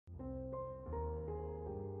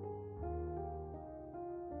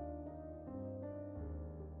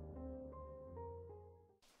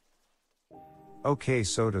Okay,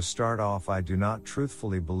 so to start off, I do not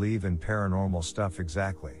truthfully believe in paranormal stuff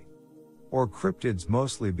exactly. Or cryptids,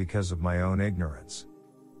 mostly because of my own ignorance.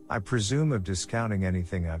 I presume of discounting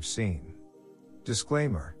anything I've seen.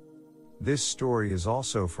 Disclaimer. This story is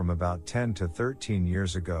also from about 10 to 13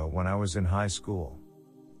 years ago when I was in high school.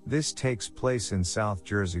 This takes place in South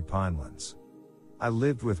Jersey Pinelands. I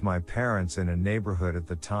lived with my parents in a neighborhood at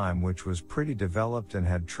the time which was pretty developed and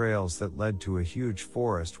had trails that led to a huge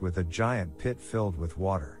forest with a giant pit filled with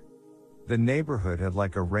water. The neighborhood had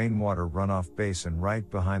like a rainwater runoff basin right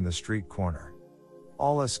behind the street corner.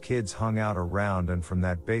 All us kids hung out around, and from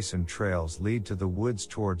that basin trails lead to the woods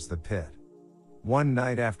towards the pit. One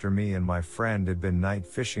night after me and my friend had been night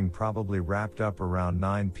fishing, probably wrapped up around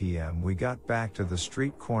 9 p.m., we got back to the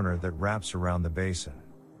street corner that wraps around the basin.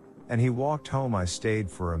 And he walked home. I stayed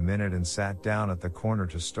for a minute and sat down at the corner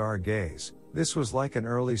to stargaze. This was like an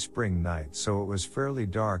early spring night, so it was fairly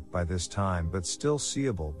dark by this time, but still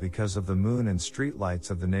seeable because of the moon and streetlights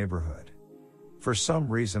of the neighborhood. For some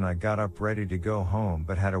reason I got up ready to go home,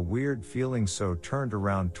 but had a weird feeling, so turned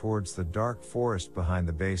around towards the dark forest behind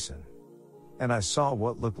the basin. And I saw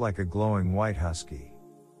what looked like a glowing white husky.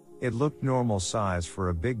 It looked normal size for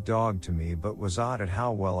a big dog to me, but was odd at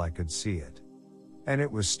how well I could see it. And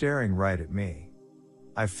it was staring right at me.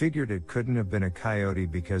 I figured it couldn't have been a coyote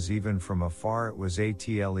because even from afar it was at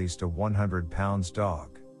least a 100-pound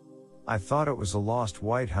dog. I thought it was a lost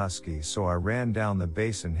white husky, so I ran down the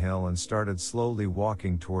basin hill and started slowly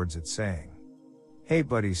walking towards it, saying, "Hey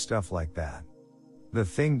buddy," stuff like that. The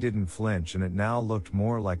thing didn't flinch, and it now looked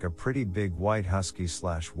more like a pretty big white husky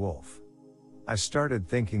 / wolf. I started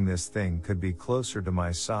thinking this thing could be closer to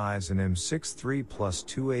my size, and I'm 6'3" plus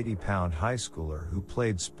 280-pound high schooler who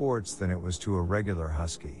played sports, than it was to a regular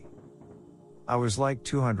husky. I was like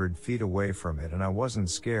 200 feet away from it, and I wasn't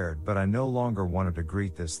scared, but I no longer wanted to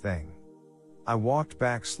greet this thing. I walked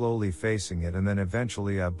back slowly facing it, and then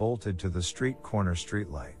eventually I bolted to the street corner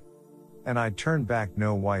streetlight. And I turned back.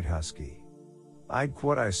 No white husky. I'd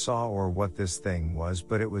what I saw or what this thing was,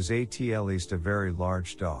 but it was at least a very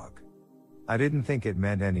large dog. I didn't think it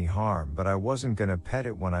meant any harm, but I wasn't gonna pet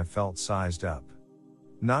it when I felt sized up.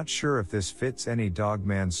 Not sure if this fits any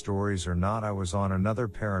Dogman stories or not. I was on another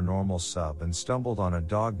paranormal sub and stumbled on a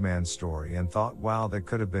Dogman story and thought, wow, that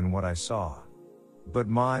could have been what I saw. But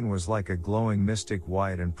mine was like a glowing mystic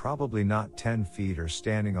white and probably not 10 feet or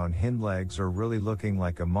standing on hind legs or really looking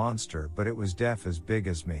like a monster, but it was def as big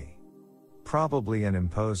as me. Probably and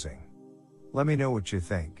imposing. Let me know what you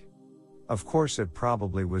think. Of course it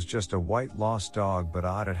probably was just a white lost dog, but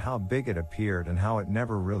odd at how big it appeared and how it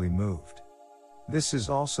never really moved. This is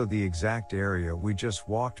also the exact area we just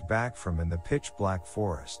walked back from in the pitch black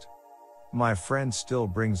forest. My friend still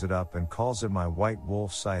brings it up and calls it my white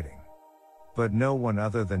wolf sighting. But no one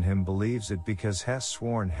other than him believes it because Hess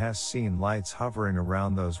sworn Hess seen lights hovering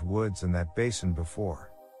around those woods and that basin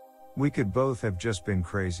before. We could both have just been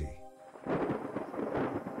crazy.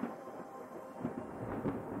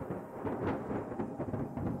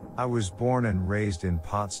 I was born and raised in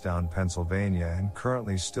Pottstown, Pennsylvania, and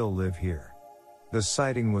currently still live here. The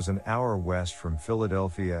sighting was an hour west from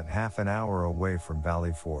Philadelphia and half an hour away from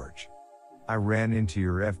Valley Forge. I ran into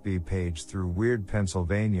your FB page through Weird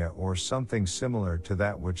Pennsylvania or something similar to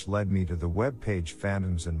that, which led me to the webpage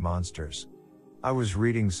Phantoms and Monsters. I was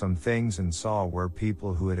reading some things and saw where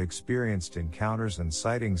people who had experienced encounters and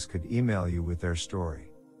sightings could email you with their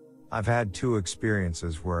story. I've had 2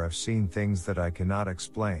 experiences where I've seen things that I cannot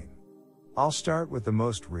explain. I'll start with the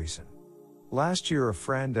most recent. Last year a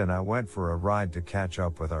friend and I went for a ride to catch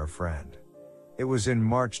up with our friend. It was in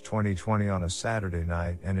March 2020 on a Saturday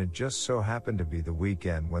night, and it just so happened to be the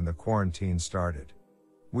weekend when the quarantine started.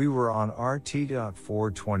 We were on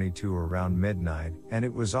RT.422 around midnight, and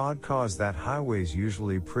it was odd cause that highway's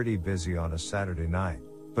usually pretty busy on a Saturday night,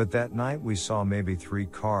 but that night we saw maybe 3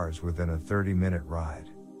 cars within a 30-minute ride.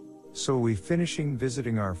 So we finishing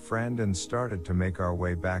visiting our friend and started to make our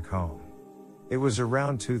way back home. It was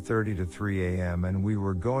around 2:30 to 3 a.m. and we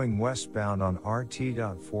were going westbound on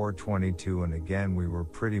RT.422, and again we were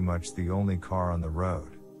pretty much the only car on the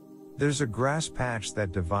road. There's a grass patch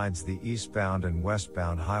that divides the eastbound and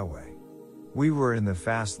westbound highway. We were in the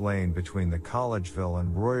fast lane between the Collegeville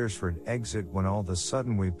and Royersford exit when all of a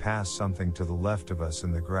sudden we passed something to the left of us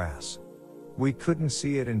in the grass. We couldn't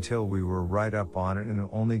see it until we were right up on it and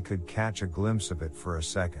only could catch a glimpse of it for a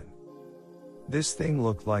second. This thing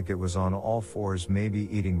looked like it was on all fours, maybe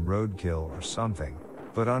eating roadkill or something,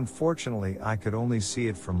 but unfortunately I could only see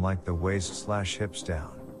it from like the waist/hips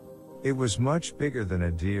down. It was much bigger than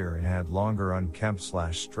a deer and had longer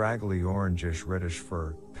unkempt/straggly orangish reddish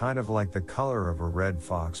fur, kind of like the color of a red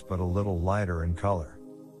fox but a little lighter in color.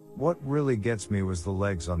 What really gets me was the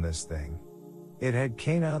legs on this thing. It had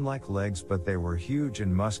canine-like legs, but they were huge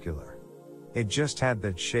and muscular. It just had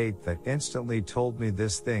that shape that instantly told me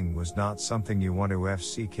this thing was not something you want to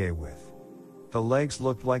FCK with. The legs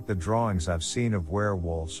looked like the drawings I've seen of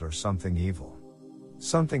werewolves or something evil.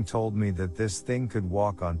 Something told me that this thing could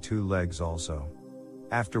walk on two legs also.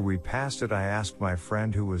 After we passed it, I asked my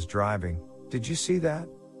friend who was driving, "Did you see that?"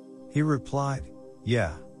 He replied,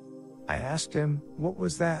 "Yeah." I asked him, "What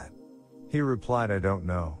was that?" He replied, "I don't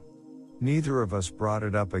know." Neither of us brought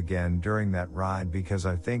it up again during that ride because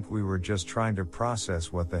I think we were just trying to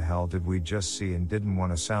process what the hell did we just see and didn't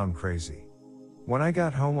want to sound crazy. When I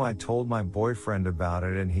got home, I told my boyfriend about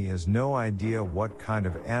it, and he has no idea what kind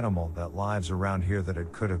of animal that lives around here that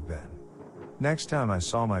it could have been. Next time I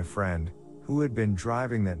saw my friend, who had been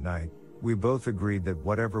driving that night, we both agreed that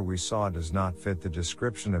whatever we saw does not fit the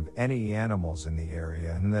description of any animals in the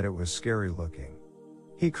area and that it was scary looking.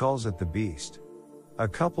 He calls it the beast. A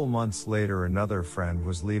couple months later, another friend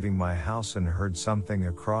was leaving my house and heard something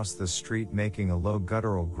across the street making a low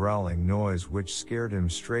guttural growling noise which scared him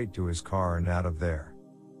straight to his car and out of there.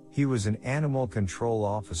 He was an animal control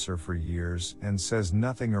officer for years and says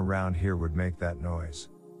nothing around here would make that noise.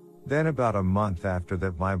 Then about a month after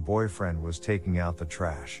that, my boyfriend was taking out the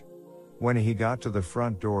trash. When he got to the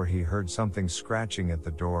front door, he heard something scratching at the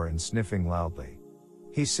door and sniffing loudly.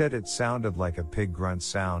 He said it sounded like a pig grunt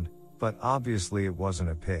sound, but obviously it wasn't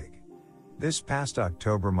a pig. This past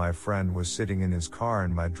October, my friend was sitting in his car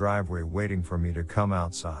in my driveway waiting for me to come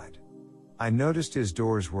outside. I noticed his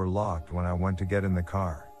doors were locked when I went to get in the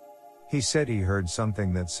car. He said he heard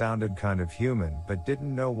something that sounded kind of human but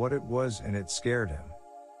didn't know what it was, and it scared him.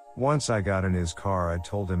 Once I got in his car, I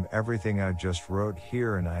told him everything I just wrote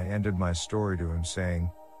here, and I ended my story to him saying,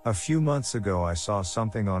 "A few months ago I saw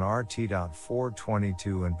something on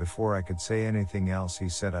RT.422, and before I could say anything else he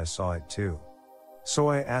said I saw it too." So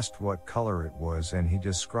I asked what color it was, and he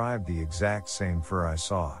described the exact same fur I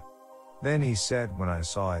saw. Then he said when I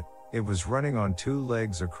saw it, it was running on two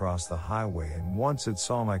legs across the highway, and once it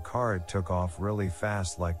saw my car it took off really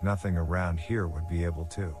fast like nothing around here would be able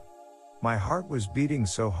to. My heart was beating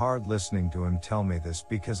so hard listening to him tell me this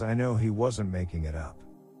because I know he wasn't making it up.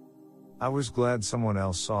 I was glad someone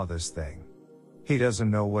else saw this thing. He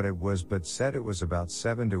doesn't know what it was but said it was about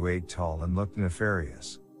 7 to 8 tall and looked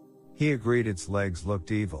nefarious. He agreed its legs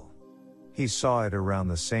looked evil. He saw it around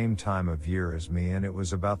the same time of year as me, and it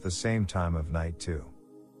was about the same time of night too.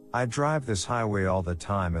 I drive this highway all the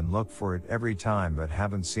time and look for it every time but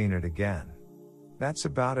haven't seen it again. That's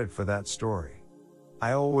about it for that story.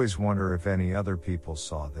 I always wonder if any other people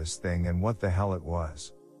saw this thing and what the hell it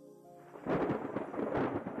was.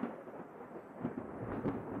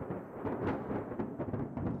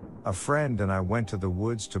 A friend and I went to the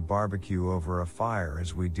woods to barbecue over a fire,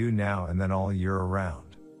 as we do now and then all year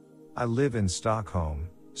around. I live in Stockholm,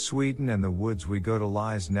 Sweden, and the woods we go to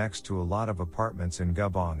lies next to a lot of apartments in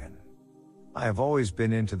Dogman. I have always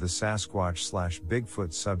been into the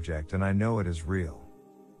SASQUATCH/BIGFOOT subject, and I know it is real.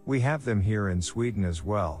 We have them here in Sweden as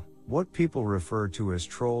well. What people refer to as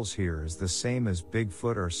trolls here is the same as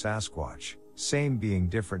Bigfoot or Sasquatch, same being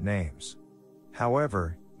different names.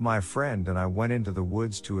 However, my friend and I went into the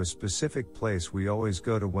woods to a specific place we always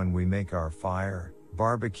go to when we make our fire,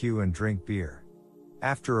 barbecue, and drink beer.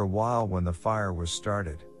 After a while, when the fire was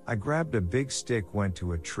started, I grabbed a big stick, went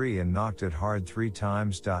to a tree and knocked it hard 3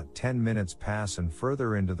 times. 10 minutes pass, and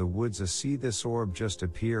further into the woods I see this orb just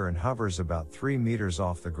appear and hovers about 3 meters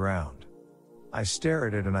off the ground. I stare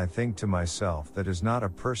at it and I think to myself, that is not a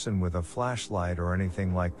person with a flashlight or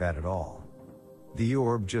anything like that at all. The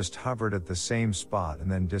orb just hovered at the same spot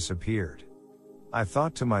and then disappeared. I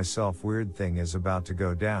thought to myself, weird thing is about to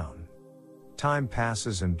go down. Time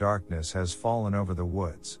passes and darkness has fallen over the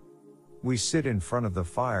woods. We sit in front of the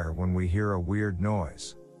fire when we hear a weird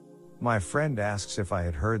noise. My friend asks if I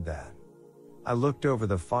had heard that. I looked over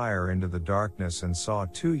the fire into the darkness and saw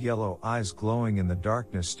 2 yellow eyes glowing in the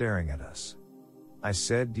darkness staring at us. I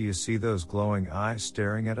said, "Do you see those glowing eyes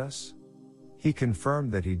staring at us?" He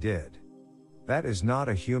confirmed that he did. "That is not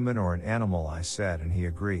a human or an animal," I said, and he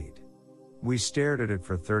agreed. We stared at it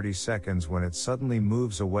for 30 seconds when it suddenly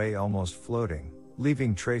moves away, almost floating,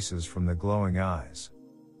 leaving traces from the glowing eyes.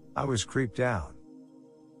 I was creeped out.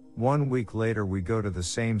 1 week later we go to the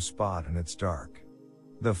same spot and it's dark.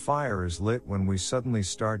 The fire is lit when we suddenly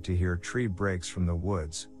start to hear tree breaks from the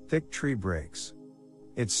woods, thick tree breaks.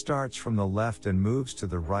 It starts from the left and moves to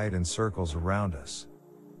the right and circles around us.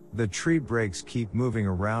 The tree breaks keep moving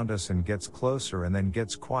around us and gets closer and then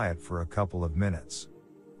gets quiet for a couple of minutes.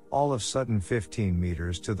 All of a sudden 15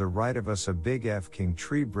 meters to the right of us a big F-king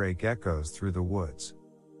tree break echoes through the woods.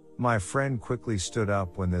 My friend quickly stood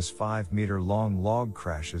up when this 5-meter long log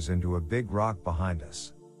crashes into a big rock behind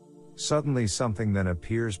us. Suddenly something then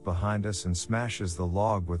appears behind us and smashes the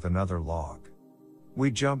log with another log.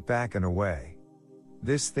 We jump back and away.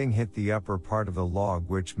 This thing hit the upper part of the log,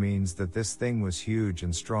 which means that this thing was huge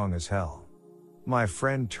and strong as hell. My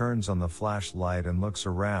friend turns on the flashlight and looks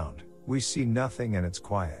around. We see nothing and it's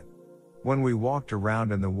quiet. When we walked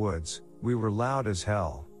around in the woods, we were loud as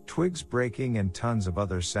hell, twigs breaking and tons of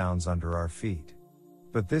other sounds under our feet.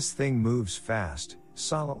 But this thing moves fast,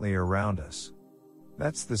 silently around us.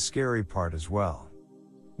 That's the scary part as well.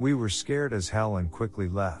 We were scared as hell and quickly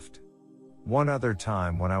left. One other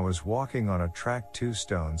time when I was walking on a track, 2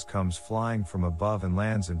 stones comes flying from above and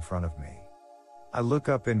lands in front of me. I look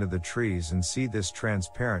up into the trees and see this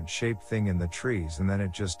transparent shaped thing in the trees and then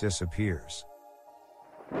it just disappears.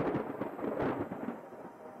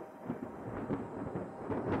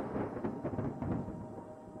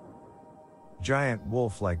 Giant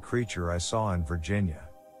wolf-like creature I saw in Virginia.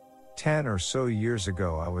 10 or so years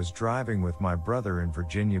ago I was driving with my brother in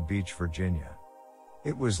Virginia Beach, Virginia.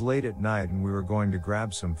 It was late at night and we were going to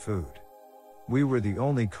grab some food. We were the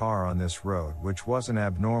only car on this road, which wasn't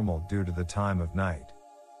abnormal due to the time of night.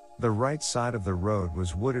 The right side of the road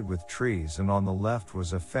was wooded with trees and on the left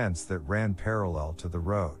was a fence that ran parallel to the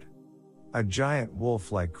road. A giant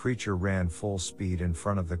wolf-like creature ran full speed in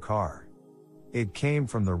front of the car. It came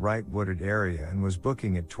from the right wooded area and was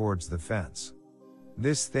booking it towards the fence.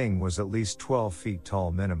 This thing was at least 12 feet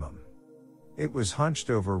tall minimum. It was hunched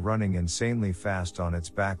over, running insanely fast on its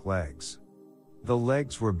back legs. The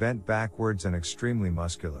legs were bent backwards and extremely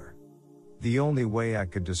muscular. The only way I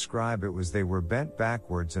could describe it was they were bent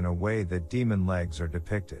backwards in a way that demon legs are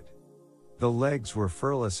depicted. The legs were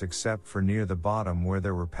furless except for near the bottom where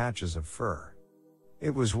there were patches of fur.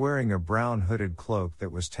 It was wearing a brown hooded cloak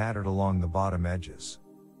that was tattered along the bottom edges.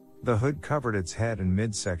 The hood covered its head and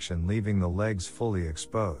midsection, leaving the legs fully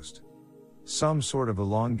exposed. Some sort of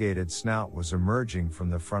elongated snout was emerging from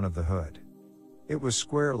the front of the hood. It was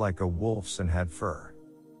square like a wolf's and had fur.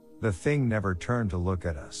 The thing never turned to look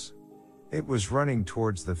at us. It was running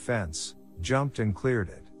towards the fence, jumped and cleared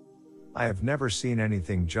it. I have never seen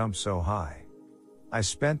anything jump so high. I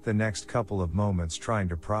spent the next couple of moments trying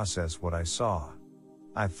to process what I saw.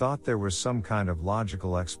 I thought there was some kind of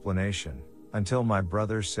logical explanation, until my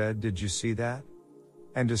brother said, "Did you see that?"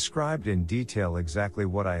 and described in detail exactly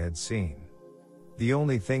what I had seen. The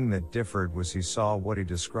only thing that differed was he saw what he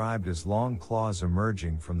described as long claws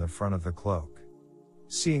emerging from the front of the cloak.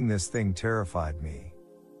 Seeing this thing terrified me.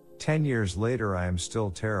 10 years later I am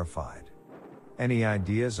still terrified. Any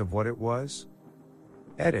ideas of what it was?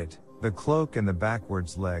 Edit. The cloak and the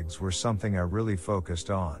backwards legs were something I really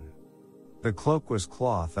focused on. The cloak was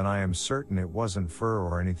cloth and I am certain it wasn't fur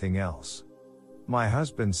or anything else. My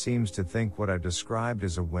husband seems to think what I described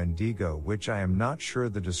is a Wendigo, which I am not sure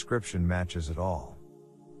the description matches at all.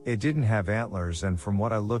 It didn't have antlers, and from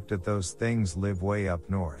what I looked at, those things live way up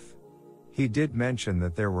north. He did mention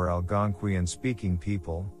that there were Algonquian-speaking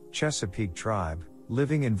people, Chesapeake tribe,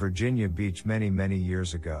 living in Virginia Beach many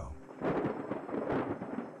years ago.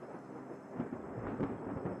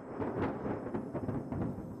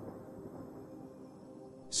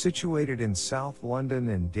 Situated in South London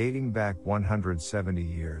and dating back 170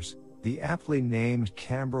 years, the aptly named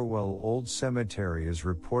Camberwell Old Cemetery is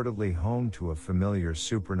reportedly home to a familiar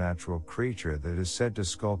supernatural creature that is said to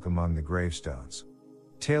skulk among the gravestones.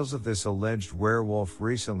 Tales of this alleged werewolf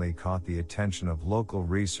recently caught the attention of local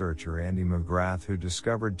researcher Andy McGrath, who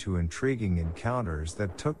discovered 2 intriguing encounters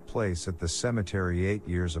that took place at the cemetery 8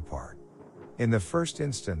 years apart. In the first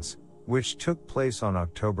instance, which took place on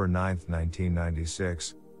October 9,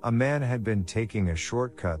 1996, a man had been taking a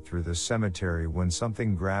shortcut through the cemetery when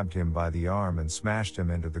something grabbed him by the arm and smashed him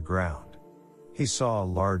into the ground. He saw a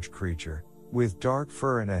large creature, with dark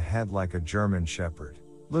fur and a head like a German shepherd,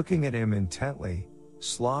 looking at him intently,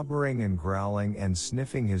 slobbering and growling and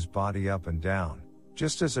sniffing his body up and down,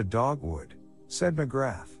 just as a dog would, said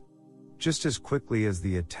McGrath. Just as quickly as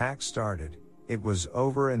the attack started, it was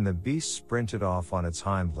over and the beast sprinted off on its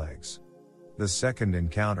hind legs. The second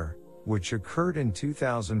encounter, which occurred in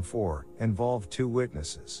 2004, involved 2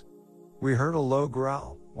 witnesses. "We heard a low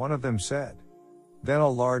growl," one of them said. Then a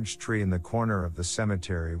large tree in the corner of the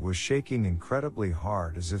cemetery was shaking incredibly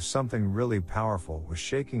hard, as if something really powerful was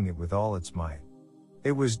shaking it with all its might.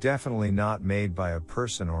 It was definitely not made by a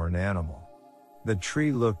person or an animal. The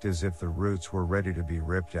tree looked as if the roots were ready to be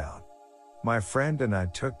ripped out. My friend and I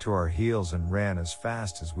took to our heels and ran as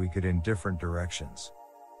fast as we could in different directions.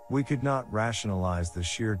 We could not rationalize the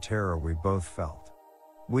sheer terror we both felt.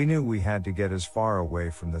 We knew we had to get as far away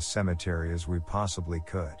from the cemetery as we possibly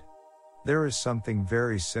could. There is something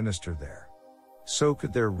very sinister there. So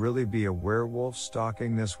could there really be a werewolf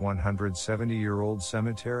stalking this 170-year-old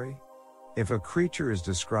cemetery? If a creature is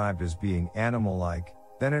described as being animal-like,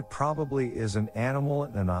 then it probably is an animal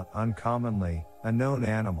and not uncommonly, a known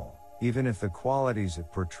animal, even if the qualities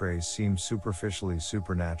it portrays seem superficially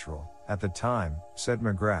supernatural, at the time, said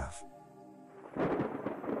McGrath.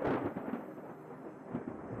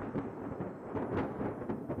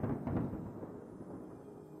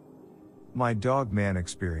 My Dogman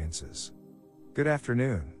experiences. Good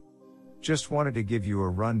afternoon. Just wanted to give you a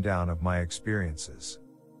rundown of my experiences.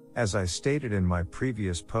 As I stated in my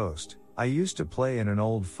previous post, I used to play in an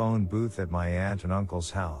old phone booth at my aunt and uncle's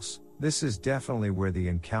house. This is definitely where the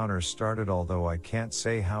encounter started, although I can't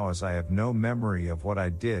say how, as I have no memory of what I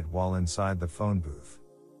did while inside the phone booth.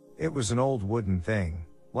 It was an old wooden thing,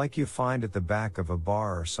 like you find at the back of a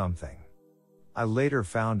bar or something. I later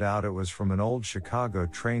found out it was from an old Chicago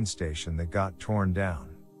train station that got torn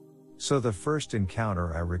down. So the first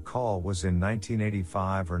encounter I recall was in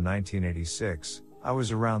 1985 or 1986, I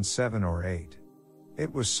was around 7 or 8.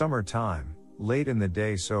 It was summertime, late in the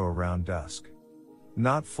day, so around dusk.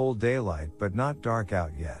 Not full daylight but not dark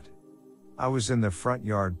out yet. I was in the front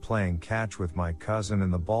yard playing catch with my cousin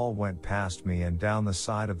and the ball went past me and down the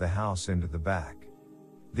side of the house into the back.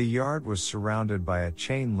 The yard was surrounded by a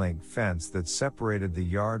chain link fence that separated the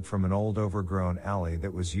yard from an old overgrown alley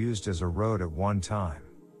that was used as a road at one time.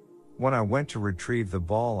 When I went to retrieve the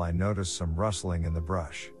ball, I noticed some rustling in the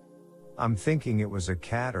brush. I'm thinking it was a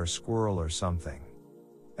cat or squirrel or something.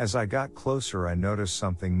 As I got closer, I noticed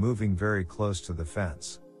something moving very close to the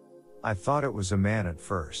fence. I thought it was a man at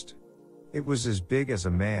first. It was as big as a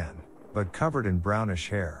man, but covered in brownish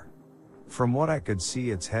hair. From what I could see,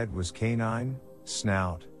 its head was canine,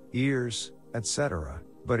 snout, ears, etc.,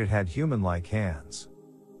 but it had human-like hands.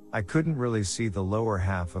 I couldn't really see the lower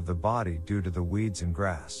half of the body due to the weeds and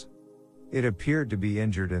grass. It appeared to be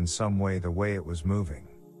injured in some way the way it was moving.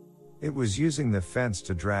 It was using the fence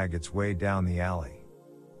to drag its way down the alley.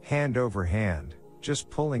 Hand over hand, just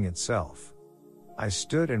pulling itself. I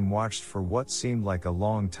stood and watched for what seemed like a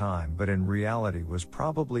long time, but in reality was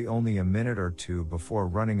probably only a minute or two before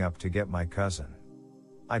running up to get my cousin.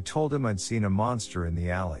 I told him I'd seen a monster in the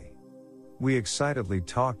alley. We excitedly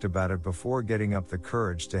talked about it before getting up the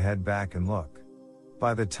courage to head back and look.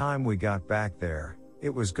 By the time we got back there, it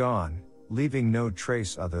was gone, leaving no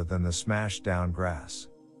trace other than the smashed down grass.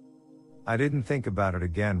 I didn't think about it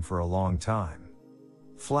again for a long time.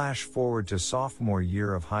 Flash forward to sophomore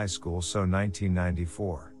year of high school, so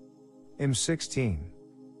 1994. I'm 16.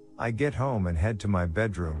 I get home and head to my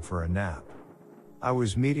bedroom for a nap. I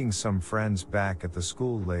was meeting some friends back at the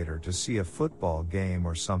school later to see a football game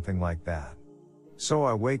or something like that. So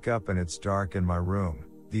I wake up and it's dark in my room.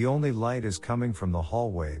 The only light is coming from the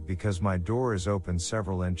hallway because my door is open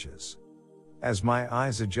several inches. As my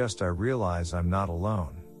eyes adjust, I realize I'm not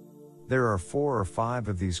alone. There are 4 or 5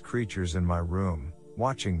 of these creatures in my room,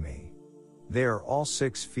 watching me. They are all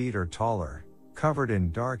 6 feet or taller, covered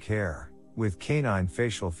in dark hair, with canine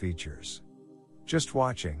facial features. Just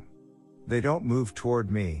watching. They don't move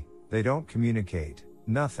toward me, they don't communicate,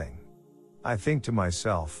 nothing. I think to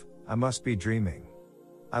myself, I must be dreaming.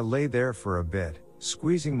 I lay there for a bit,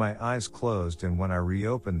 squeezing my eyes closed, and when I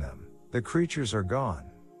reopen them, the creatures are gone.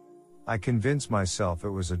 I convince myself it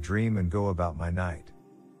was a dream and go about my night.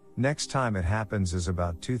 Next time it happens is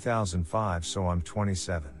about 2005, so I'm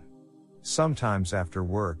 27. Sometimes after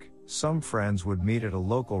work, some friends would meet at a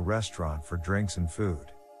local restaurant for drinks and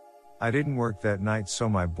food. I didn't work that night, so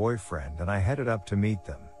my boyfriend and I headed up to meet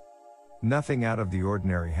them. Nothing out of the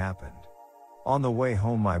ordinary happened. On the way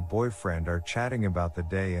home, my boyfriend are chatting about the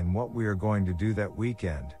day and what we are going to do that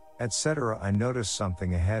weekend, etc. I noticed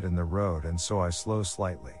something ahead in the road, and so I slow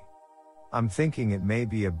slightly. I'm thinking it may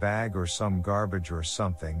be a bag or some garbage or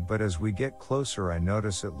something, but as we get closer I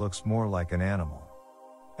notice it looks more like an animal.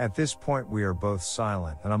 At this point we are both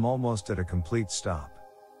silent and I'm almost at a complete stop.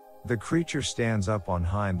 The creature stands up on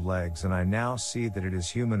hind legs and I now see that it is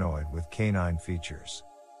humanoid with canine features.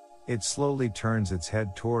 It slowly turns its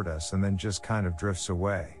head toward us and then just kind of drifts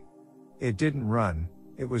away. It didn't run,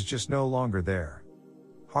 it was just no longer there.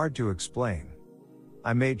 Hard to explain.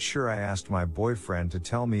 I made sure I asked my boyfriend to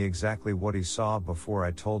tell me exactly what he saw before I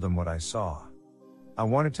told him what I saw. I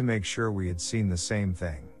wanted to make sure we had seen the same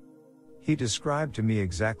thing. He described to me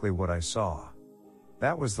exactly what I saw.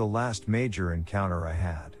 That was the last major encounter I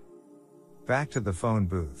had. Back to the phone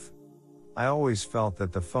booth. I always felt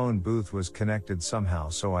that the phone booth was connected somehow,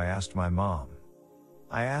 so I asked my mom.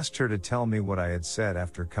 I asked her to tell me what I had said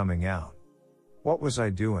after coming out. What was I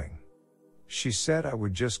doing? She said I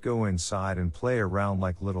would just go inside and play around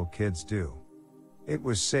like little kids do. It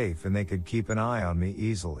was safe and they could keep an eye on me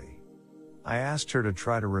easily. I asked her to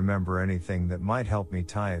try to remember anything that might help me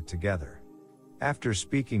tie it together. After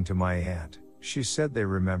speaking to my aunt, she said they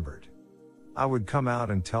remembered. I would come out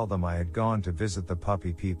and tell them I had gone to visit the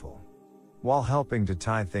puppy people. While helping to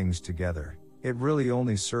tie things together, it really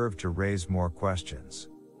only served to raise more questions.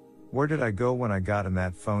 Where did I go when I got in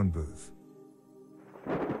that phone booth?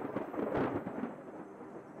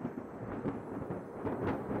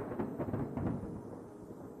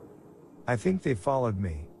 I think they followed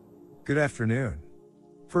me. Good afternoon.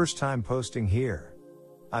 First time posting here.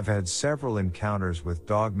 I've had several encounters with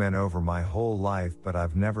dogmen over my whole life, but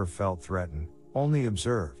I've never felt threatened, only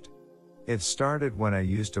observed. It started when I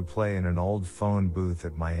used to play in an old phone booth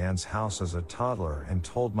at my aunt's house as a toddler and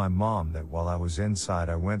told my mom that while I was inside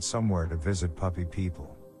I went somewhere to visit puppy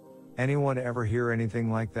people. Anyone ever hear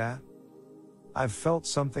anything like that? I've felt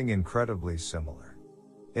something incredibly similar.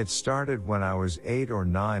 It started when I was 8 or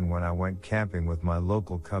 9 when I went camping with my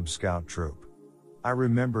local Cub Scout troop. I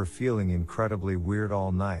remember feeling incredibly weird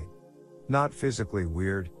all night. Not physically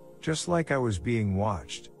weird, just like I was being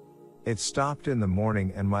watched. It stopped in the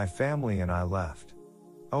morning and my family and I left.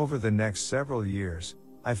 Over the next several years,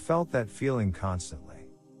 I felt that feeling constantly.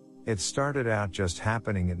 It started out just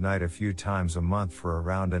happening at night a few times a month for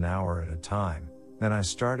around an hour at a time, then I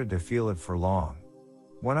started to feel it for long.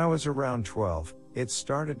 When I was around 12, it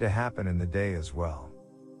started to happen in the day as well.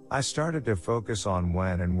 I started to focus on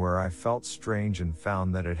when and where I felt strange and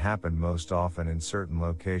found that it happened most often in certain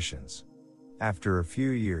locations. After a few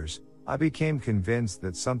years, I became convinced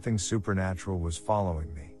that something supernatural was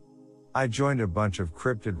following me. I joined a bunch of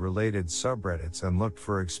cryptid-related subreddits and looked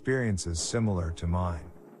for experiences similar to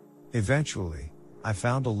mine. Eventually, I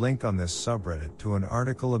found a link on this subreddit to an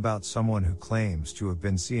article about someone who claims to have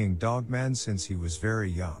been seeing Dogman since he was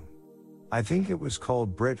very young. I think it was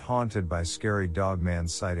called Brit Haunted by Scary Dogman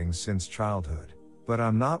Sightings since childhood, but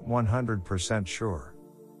I'm not 100% sure.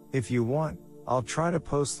 If you want, I'll try to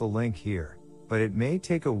post the link here, but it may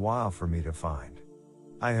take a while for me to find.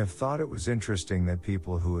 I have thought it was interesting that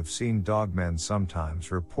people who have seen dogmen sometimes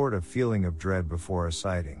report a feeling of dread before a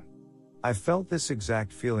sighting. I felt this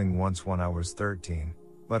exact feeling once when I was 13,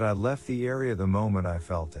 but I left the area the moment I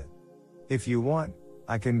felt it. If you want,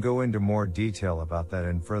 I can go into more detail about that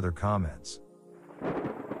in further comments.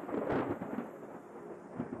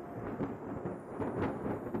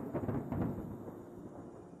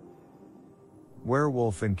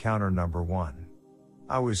 Werewolf encounter number 1.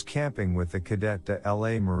 I was camping with the cadet de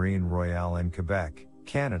la Marine Royale in Quebec,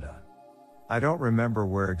 Canada. I don't remember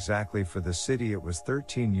where exactly for the city. It was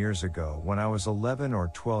 13 years ago when I was 11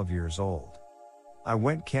 or 12 years old. I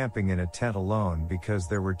went camping in a tent alone because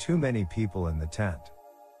there were too many people in the tent.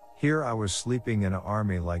 Here I was sleeping in an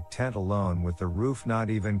army-like tent alone with the roof not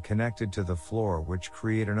even connected to the floor, which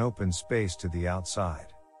create an open space to the outside.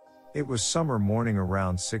 It was summer morning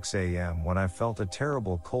around 6 a.m. when I felt a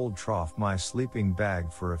terrible cold trough my sleeping bag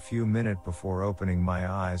for a few minutes before opening my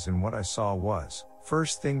eyes, and what I saw was,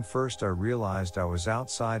 first thing first, I realized I was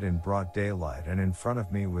outside in broad daylight and in front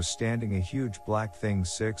of me was standing a huge black thing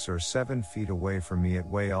 6 or 7 feet away from me at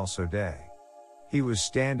way also day. He was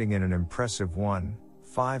standing in an impressive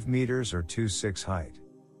 1.5 meters or 2.6 height.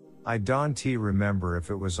 I don't remember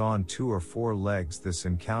if it was on 2 or 4 legs. This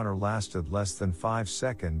encounter lasted less than 5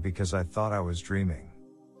 seconds because I thought I was dreaming.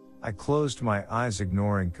 I closed my eyes,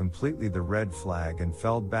 ignoring completely the red flag, and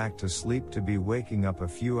fell back to sleep to be waking up a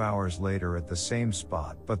few hours later at the same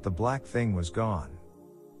spot, but the black thing was gone.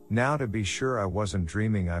 Now, to be sure I wasn't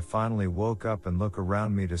dreaming, I finally woke up and look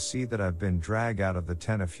around me to see that I've been dragged out of the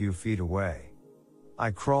tent a few feet away.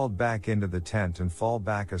 I crawled back into the tent and fall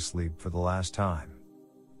back asleep for the last time.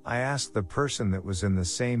 I asked the person that was in the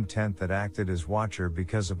same tent that acted as watcher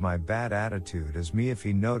because of my bad attitude as me if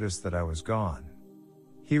he noticed that I was gone.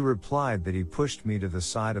 He replied that he pushed me to the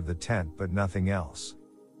side of the tent but nothing else.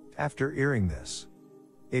 After hearing this,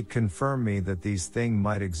 it confirmed me that these things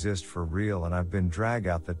might exist for real, and I've been dragged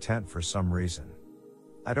out the tent for some reason.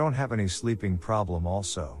 I don't have any sleeping problem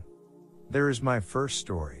also. There is my first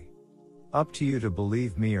story. Up to you to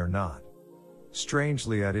believe me or not.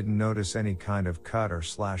 Strangely, I didn't notice any kind of cut or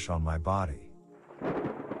slash on my body.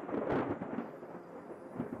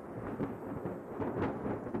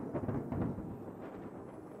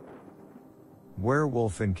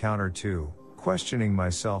 Werewolf encounter 2, questioning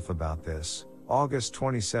myself about this, August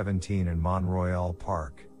 2017 in Mont Royal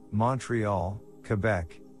Park, Montreal,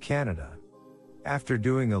 Quebec, Canada. After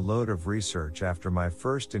doing a load of research after my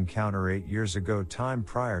first encounter 8 years ago, time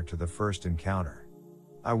prior to the first encounter,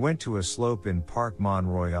 I went to a slope in Parc Mont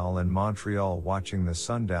Royal in Montreal watching the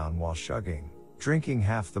sundown while shugging, drinking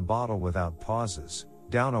half the bottle without pauses,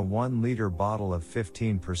 down a 1-liter bottle of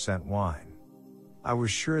 15% wine. I was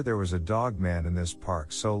sure there was a dogman in this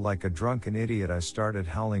park, so like a drunken idiot I started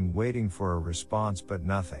howling, waiting for a response, but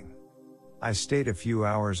nothing. I stayed a few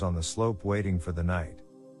hours on the slope waiting for the night.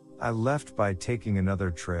 I left by taking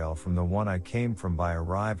another trail from the one I came from by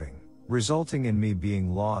arriving, resulting in me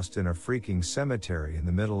being lost in a freaking cemetery in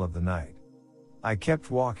the middle of the night. I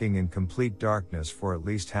kept walking in complete darkness for at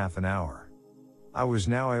least half an hour. I was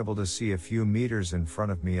now able to see a few meters in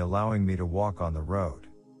front of me, allowing me to walk on the road.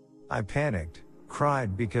 I panicked,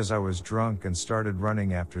 cried because I was drunk, and started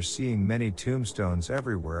running after seeing many tombstones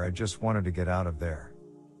everywhere. I just wanted to get out of there.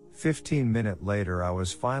 15 minutes later I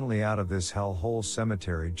was finally out of this hellhole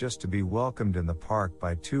cemetery, just to be welcomed in the park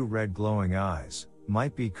by 2 red glowing eyes,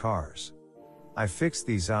 might be cars. I fixed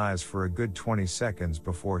these eyes for a good 20 seconds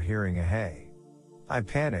before hearing a hey. I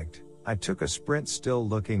panicked. I took a sprint, still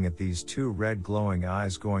looking at these 2 red glowing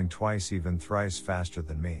eyes, going twice, even thrice faster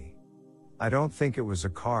than me. I don't think it was a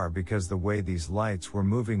car, because the way these lights were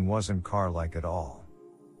moving wasn't car-like at all.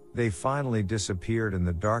 They finally disappeared in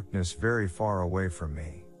the darkness very far away from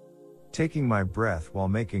me. Taking my breath while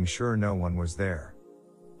making sure no one was there,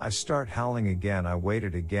 I start howling again. I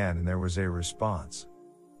waited again and there was a response.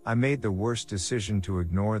 I made the worst decision to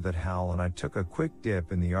ignore that howl, and I took a quick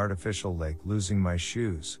dip in the artificial lake, losing my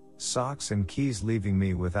shoes, socks and keys, leaving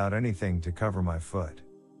me without anything to cover my foot.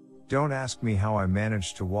 Don't ask me how I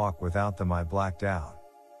managed to walk without them. I blacked out.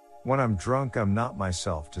 When I'm drunk I'm not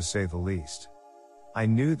myself, to say the least. I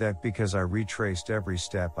knew that because I retraced every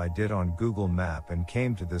step I did on Google Map and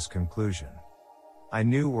came to this conclusion. I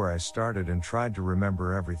knew where I started and tried to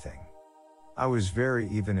remember everything. I was very,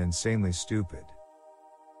 even insanely stupid.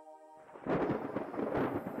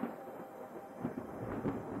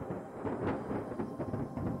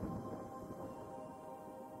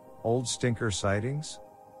 Old Stinker sightings?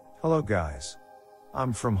 Hello guys.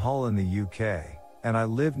 I'm from Hull in the UK, and I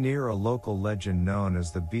live near a local legend known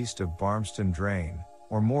as the Beast of Barmston Drain,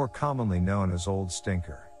 or more commonly known as Old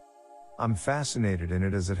Stinker. I'm fascinated in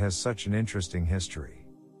it as it has such an interesting history.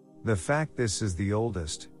 The fact this is the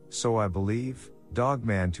oldest, so I believe,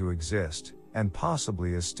 dogman to exist, and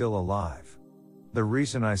possibly is still alive. The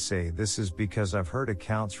reason I say this is because I've heard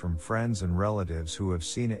accounts from friends and relatives who have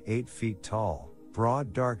seen an 8 feet tall,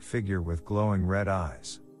 broad dark figure with glowing red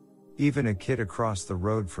eyes. Even a kid across the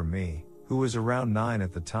road from me, who was around 9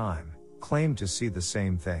 at the time, claimed to see the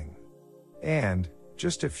same thing. And,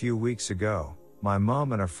 just a few weeks ago, my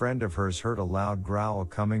mom and a friend of hers heard a loud growl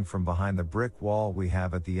coming from behind the brick wall we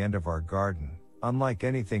have at the end of our garden, unlike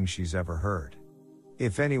anything she's ever heard.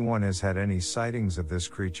 If anyone has had any sightings of this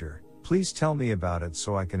creature, please tell me about it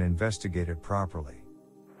so I can investigate it properly.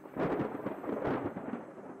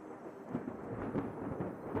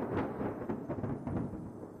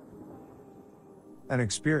 An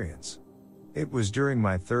experience. It was during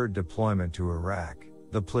my 3rd deployment to Iraq.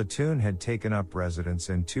 The platoon had taken up residence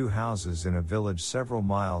in 2 houses in a village several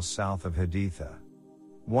miles south of Haditha.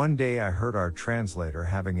 One day I heard our translator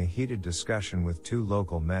having a heated discussion with 2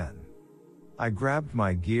 local men. I grabbed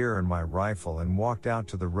my gear and my rifle and walked out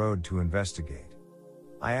to the road to investigate.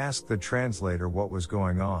 I asked the translator what was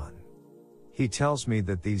going on. He tells me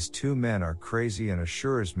that these 2 men are crazy and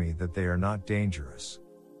assures me that they are not dangerous.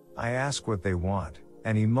 I ask what they want,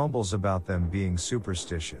 and he mumbles about them being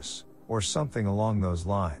superstitious, or something along those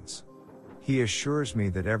lines. He assures me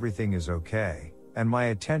that everything is okay, and my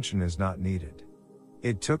attention is not needed.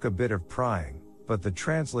 It took a bit of prying, but the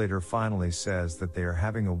translator finally says that they are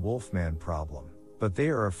having a wolfman problem, but they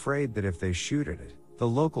are afraid that if they shoot at it, the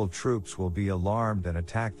local troops will be alarmed and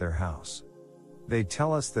attack their house. They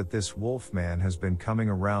tell us that this wolfman has been coming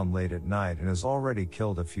around late at night and has already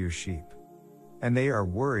killed a few sheep. And they are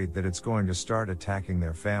worried that it's going to start attacking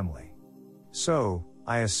their family. So,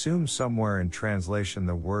 I assume somewhere in translation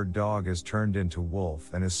the word dog is turned into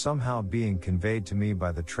wolf and is somehow being conveyed to me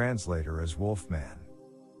by the translator as wolfman.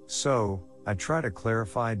 So, I try to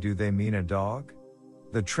clarify, do they mean a dog?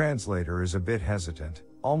 The translator is a bit hesitant,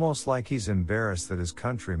 almost like he's embarrassed that his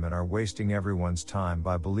countrymen are wasting everyone's time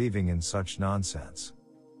by believing in such nonsense.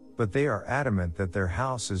 But they are adamant that their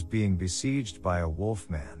house is being besieged by a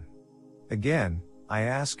wolfman. Again, I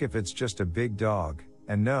ask if it's just a big dog,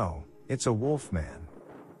 and no, it's a wolfman.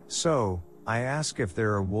 So, I ask if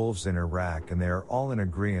there are wolves in Iraq, and they are all in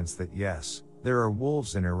agreement that yes, there are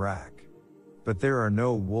wolves in Iraq. but there are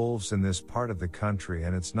no wolves in this part of the country,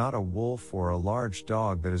 and it's not a wolf or a large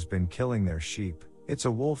dog that has been killing their sheep, it's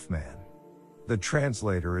a wolfman. The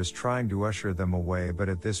translator is trying to usher them away, but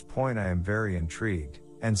at this point I am very intrigued,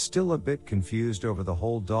 and still a bit confused over the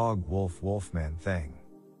whole dog-wolf-wolfman thing.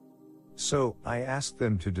 So, I ask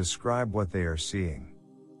them to describe what they are seeing.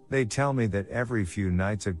 They tell me that every few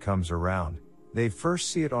nights it comes around, they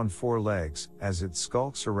first see it on 4 legs, as it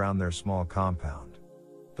skulks around their small compound.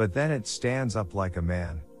 But then it stands up like a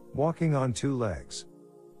man, walking on 2 legs.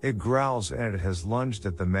 It growls and it has lunged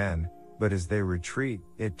at the men, but as they retreat,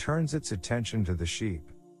 it turns its attention to the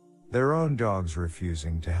sheep. Their own dogs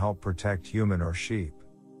refusing to help protect human or sheep.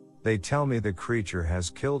 They tell me the creature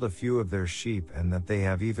has killed a few of their sheep and that they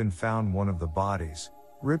have even found one of the bodies,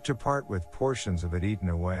 ripped apart with portions of it eaten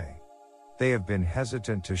away. They have been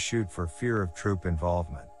hesitant to shoot for fear of troop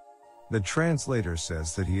involvement. The translator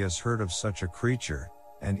says that he has heard of such a creature,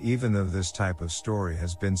 and even though this type of story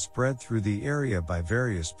has been spread through the area by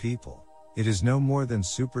various people, it is no more than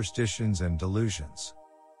superstitions and delusions.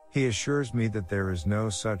 He assures me that there is no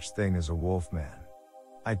such thing as a wolfman.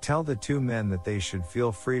 I tell the 2 men that they should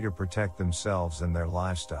feel free to protect themselves and their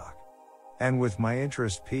livestock. And with my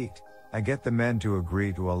interest piqued, I get the men to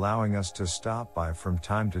agree to allowing us to stop by from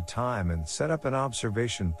time to time and set up an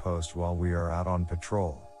observation post while we are out on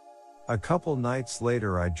patrol. A couple nights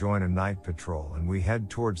later I join a night patrol and we head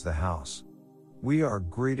towards the house. We are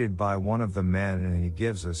greeted by one of the men and he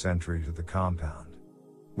gives us entry to the compound.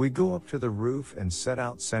 We go up to the roof and set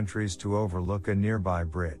out sentries to overlook a nearby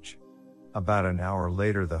bridge. About an hour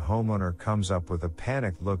later the homeowner comes up with a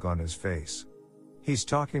panicked look on his face. He's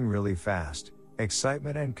talking really fast,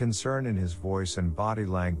 excitement and concern in his voice and body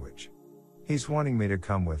language. He's wanting me to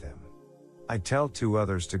come with him. I tell 2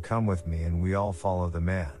 others to come with me and we all follow the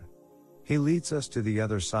man. He leads us to the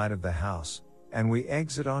other side of the house, and we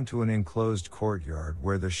exit onto an enclosed courtyard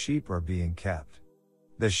where the sheep are being kept.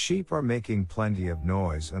 The sheep are making plenty of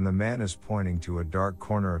noise and the man is pointing to a dark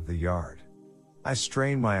corner of the yard. I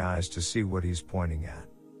strain my eyes to see what he's pointing at.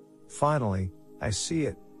 Finally, I see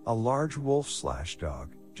it, a large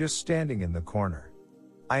wolf/dog, just standing in the corner.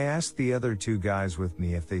 I ask the other 2 guys with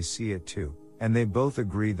me if they see it too, and they both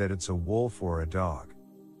agree that it's a wolf or a dog.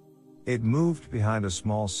 It moved behind a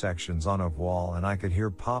small sections on a wall and I could hear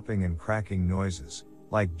popping and cracking noises,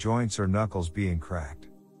 like joints or knuckles being cracked.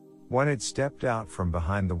 When it stepped out from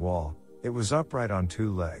behind the wall, it was upright on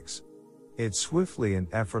 2 legs. It swiftly and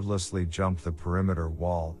effortlessly jumped the perimeter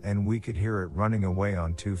wall and we could hear it running away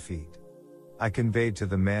on 2 feet. I conveyed to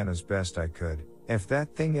the man as best I could, if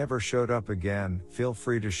that thing ever showed up again, feel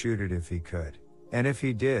free to shoot it if he could. And if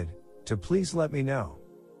he did, to please let me know.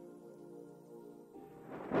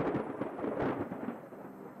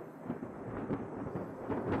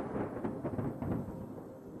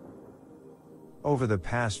 Over the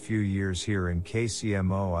past few years here in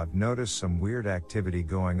KCMO I've noticed some weird activity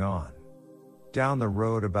going on. Down the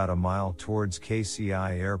road about a mile towards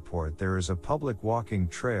KCI Airport there is a public walking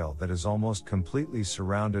trail that is almost completely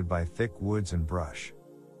surrounded by thick woods and brush.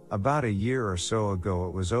 About a year or so ago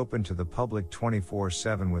it was open to the public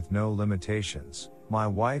 24/7 with no limitations. My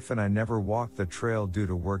wife and I never walked the trail due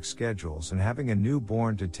to work schedules and having a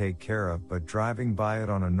newborn to take care of, but driving by it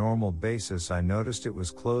on a normal basis I noticed it was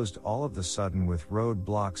closed all of a sudden with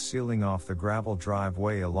roadblocks sealing off the gravel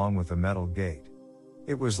driveway along with a metal gate.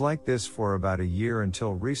 It was like this for about a year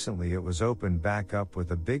until recently it was opened back up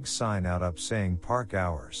with a big sign out up saying park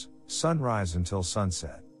hours, sunrise until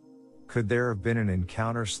sunset. Could there have been an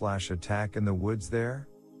encounter/attack in the woods there?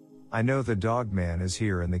 I know the Dogman is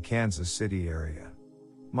here in the Kansas City area.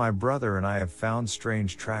 My brother and I have found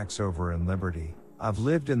strange tracks over in Liberty. I've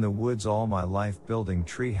lived in the woods all my life building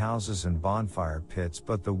tree houses and bonfire pits,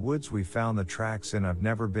 but the woods we found the tracks in I've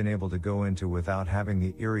never been able to go into without having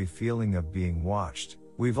the eerie feeling of being watched.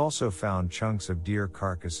 We've also found chunks of deer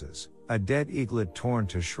carcasses, a dead eaglet torn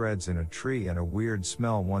to shreds in a tree, and a weird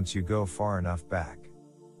smell once you go far enough back.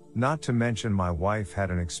 Not to mention my wife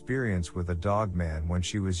had an experience with a dogman when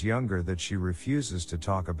she was younger that she refuses to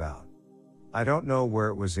talk about. I don't know where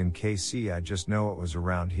it was in KC, I just know it was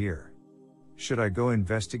around here. Should I go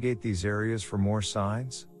investigate these areas for more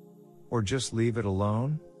signs? Or just leave it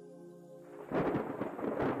alone?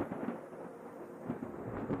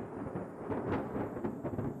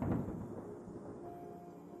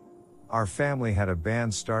 Our family had a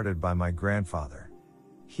band started by my grandfather.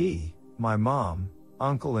 He, my mom,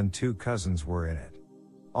 uncle and 2 cousins were in it.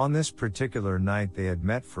 On this particular night they had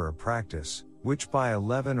met for a practice, which by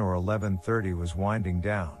 11 or 11:30 was winding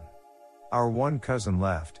down. Our one cousin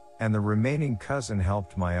left, and the remaining cousin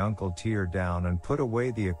helped my uncle tear down and put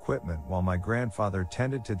away the equipment while my grandfather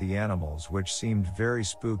tended to the animals, which seemed very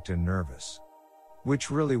spooked and nervous.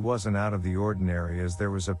 Which really wasn't out of the ordinary, as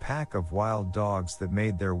there was a pack of wild dogs that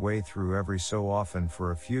made their way through every so often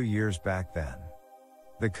for a few years back then.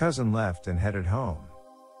 The cousin left and headed home.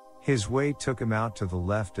 His way took him out to the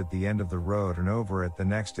left at the end of the road, and over at the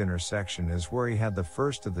next intersection is where he had the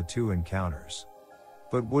first of the two encounters.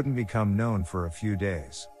 But wouldn't become known for a few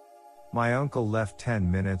days. My uncle left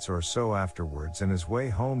 10 minutes or so afterwards, and his way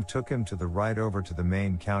home took him to the right over to the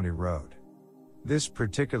main county road. This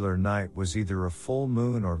particular night was either a full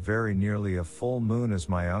moon or very nearly a full moon, as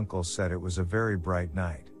my uncle said it was a very bright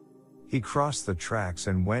night. He crossed the tracks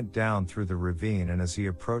and went down through the ravine, and as he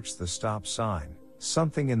approached the stop sign,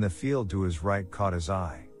 something in the field to his right caught his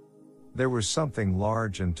eye. There was something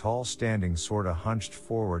large and tall standing sorta hunched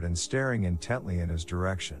forward and staring intently in his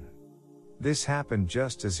direction. This happened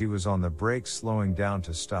just as he was on the brakes, slowing down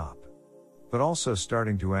to stop, but also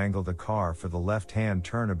starting to angle the car for the left-hand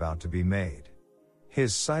turn about to be made.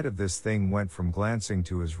 His sight of this thing went from glancing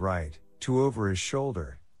to his right, to over his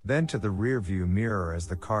shoulder, then to the rearview mirror as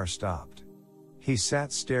the car stopped. He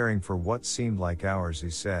sat staring for what seemed like hours, he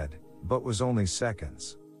said, but was only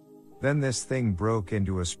seconds. Then this thing broke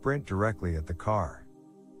into a sprint directly at the car.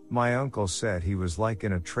 My uncle said he was like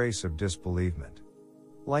in a trace of disbelievement.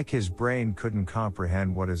 Like his brain couldn't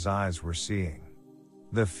comprehend what his eyes were seeing.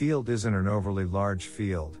 The field isn't an overly large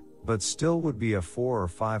field, but still would be a 400 or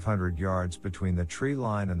 500 yards between the tree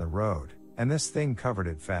line and the road, and this thing covered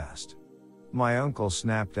it fast. My uncle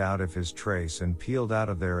snapped out of his trace and peeled out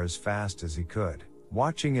of there as fast as he could,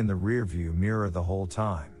 watching in the rearview mirror the whole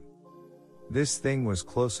time. This thing was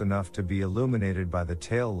close enough to be illuminated by the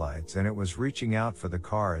tail lights, and it was reaching out for the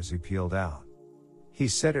car as he peeled out. He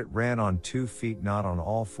said it ran on 2 feet, not on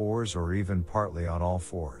all fours or even partly on all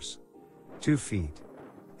fours. 2 feet.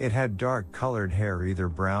 It had dark colored hair, either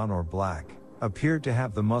brown or black, appeared to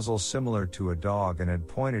have the muzzle similar to a dog, and had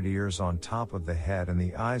pointed ears on top of the head, and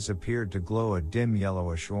the eyes appeared to glow a dim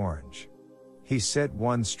yellowish orange. He said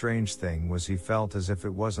one strange thing was he felt as if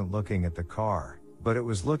it wasn't looking at the car, but it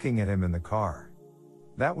was looking at him in the car.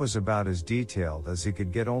 That was about as detailed as he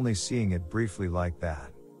could get, only seeing it briefly like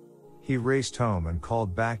that. He raced home and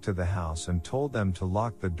called back to the house and told them to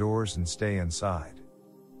lock the doors and stay inside.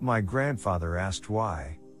 My grandfather asked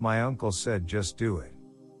why. My uncle said, "Just do it.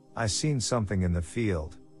 I seen something in the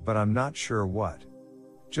field, but I'm not sure what.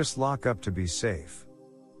 Just lock up to be safe."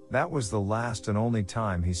 That was the last and only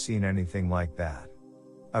time he's seen anything like that.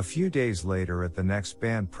 A few days later, at the next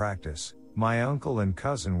band practice, my uncle and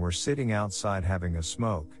cousin were sitting outside having a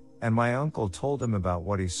smoke, and my uncle told him about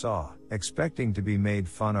what he saw, expecting to be made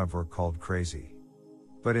fun of or called crazy.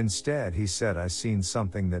 But instead he said, "I seen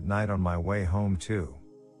something that night on my way home too."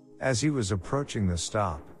 As he was approaching the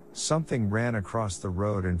stop, something ran across the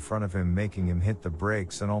road in front of him, making him hit the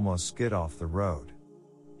brakes and almost skid off the road.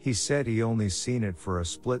 He said he only seen it for a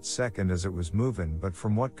split second as it was moving, but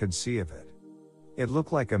from what could see of it, it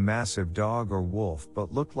looked like a massive dog or wolf,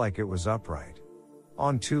 but looked like it was upright.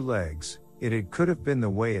 On 2 legs, it could have been the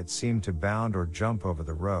way it seemed to bound or jump over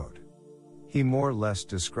the road. He more or less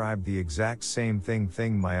described the exact same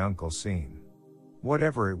thing my uncle seen.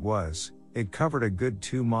 Whatever it was, it covered a good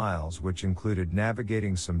 2 miles, which included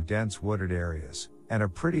navigating some dense wooded areas, and a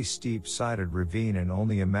pretty steep-sided ravine in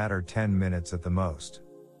only a matter 10 minutes at the most.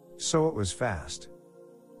 So it was fast.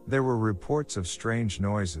 There were reports of strange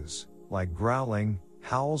noises, like growling,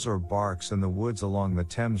 howls or barks in the woods along the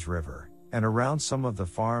Thames River, and around some of the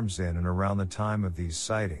farms in and around the time of these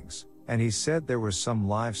sightings, and he said there was some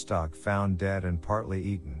livestock found dead and partly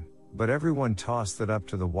eaten, but everyone tossed it up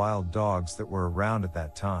to the wild dogs that were around at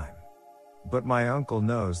that time. But my uncle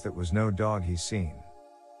knows that was no dog he seen.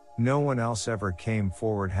 No one else ever came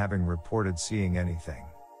forward having reported seeing anything.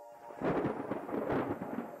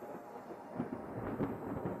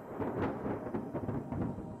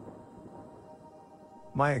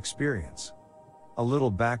 My experience. A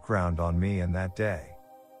little background on me and that day.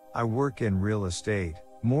 I work in real estate,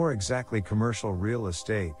 more exactly commercial real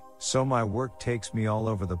estate, so my work takes me all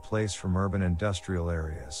over the place, from urban industrial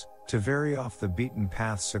areas, to very off the beaten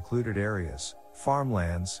path secluded areas,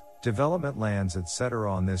 farmlands, development lands,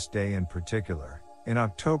 etc. On this day in particular, in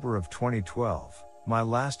October of 2012, my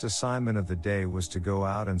last assignment of the day was to go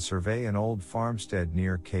out and survey an old farmstead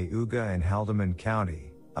near Cayuga in Haldimand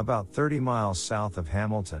County, about 30 miles south of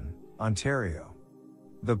Hamilton, Ontario.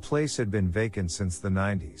 The place had been vacant since the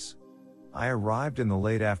 90s. I arrived in the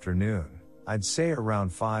late afternoon, I'd say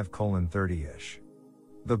around 5:30ish.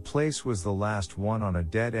 The place was the last one on a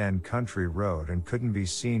dead-end country road and couldn't be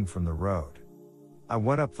seen from the road. I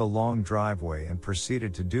went up the long driveway and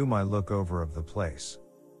proceeded to do my look over of the place.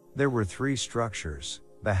 There were 3 structures: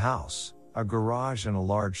 the house, a garage and a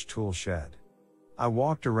large tool shed. I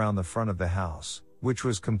walked around the front of the house, which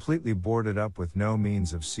was completely boarded up with no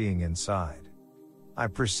means of seeing inside. I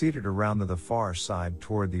proceeded around to the far side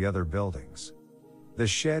toward the other buildings. The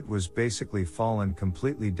shed was basically fallen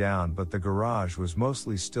completely down, but the garage was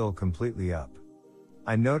mostly still completely up.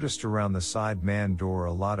 I noticed around the side man door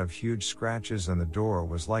a lot of huge scratches, and the door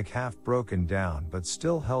was like half broken down but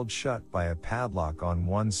still held shut by a padlock on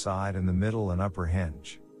one side and the middle and upper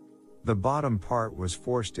hinge. The bottom part was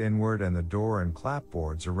forced inward, and the door and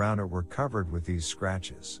clapboards around it were covered with these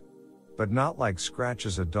scratches. But not like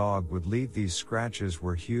scratches a dog would leave. These scratches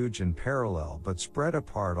were huge and parallel but spread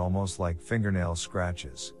apart almost like fingernail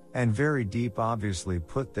scratches, and very deep, obviously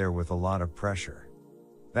put there with a lot of pressure.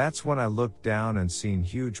 That's when I looked down and seen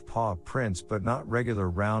huge paw prints, but not regular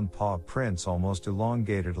round paw prints, almost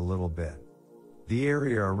elongated a little bit. The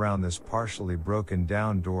area around this partially broken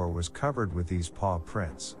down door was covered with these paw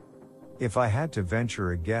prints. If I had to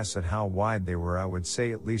venture a guess at how wide they were, I would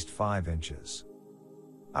say at least 5 inches.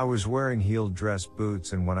 I was wearing heeled dress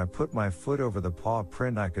boots, and when I put my foot over the paw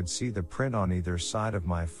print I could see the print on either side of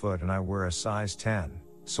my foot, and I wear a size 10,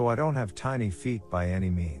 so I don't have tiny feet by any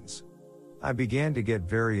means. I began to get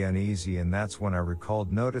very uneasy, and that's when I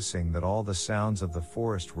recalled noticing that all the sounds of the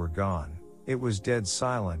forest were gone. It was dead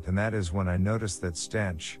silent, and that is when I noticed that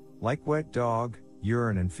stench, like wet dog,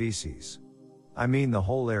 urine and feces. I mean, the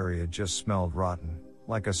whole area just smelled rotten,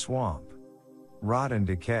 like a swamp. Rot and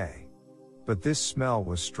decay. But this smell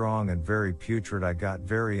was strong and very putrid. I got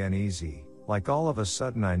very uneasy, like all of a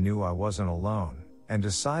sudden I knew I wasn't alone, and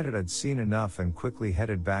decided I'd seen enough and quickly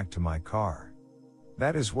headed back to my car.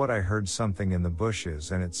 That is what I heard, something in the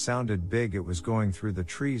bushes, and it sounded big. It was going through the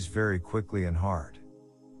trees very quickly and hard.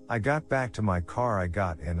 I got back to my car, I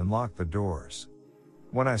got in and locked the doors.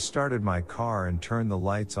 When I started my car and turned the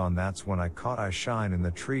lights on, that's when I caught eye shine in the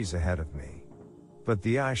trees ahead of me. But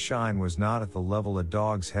the eye shine was not at the level a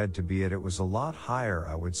dog's head to be at. It was a lot higher,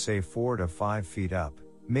 I would say 4 to 5 feet up,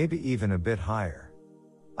 maybe even a bit higher.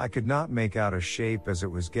 I could not make out a shape as it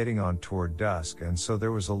was getting on toward dusk, and so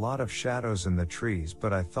there was a lot of shadows in the trees,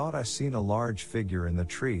 but I thought I seen a large figure in the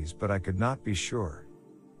trees, but I could not be sure.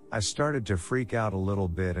 I started to freak out a little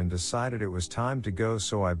bit and decided it was time to go,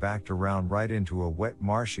 so I backed around right into a wet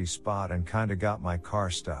marshy spot and kinda got my car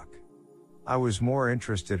stuck. I was more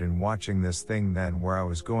interested in watching this thing than where I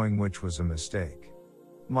was going, which was a mistake.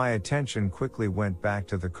 My attention quickly went back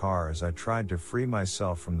to the car as I tried to free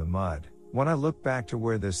myself from the mud. When I looked back to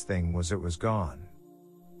where this thing was, it was gone.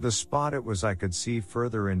 The spot it was I could see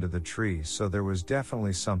further into the trees, so there was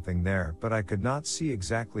definitely something there, but I could not see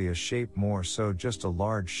exactly a shape, more so just a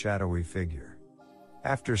large shadowy figure.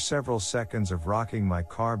 After several seconds of rocking my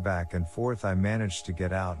car back and forth, I managed to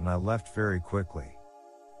get out and I left very quickly.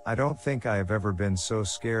 I don't think I have ever been so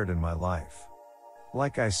scared in my life.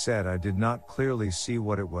 Like I said, I did not clearly see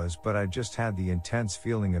what it was, but I just had the intense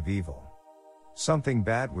feeling of evil. Something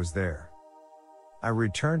bad was there. I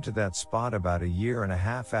returned to that spot about 1.5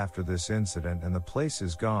 years after this incident, and the place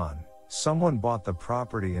is gone. Someone bought the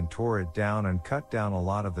property and tore it down and cut down a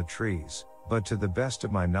lot of the trees, but to the best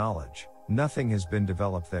of my knowledge, nothing has been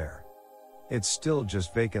developed there. It's still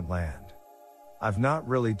just vacant land. I've not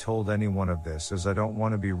really told anyone of this as I don't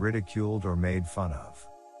want to be ridiculed or made fun of.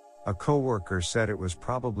 A coworker said it was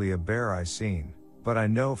probably a bear I seen, but I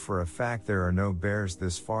know for a fact there are no bears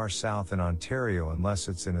this far south in Ontario unless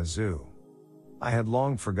it's in a zoo. I had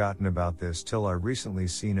long forgotten about this till I recently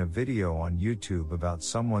seen a video on YouTube about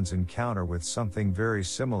someone's encounter with something very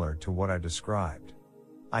similar to what I described.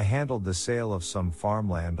 I handled the sale of some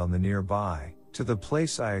farmland on the nearby, to the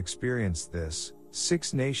place I experienced this,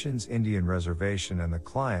 Six Nations Indian reservation, and the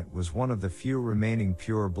client was one of the few remaining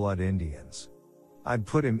pure-blood Indians. I'd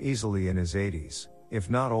put him easily in his 80s, if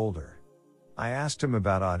not older. I asked him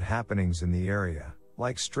about odd happenings in the area,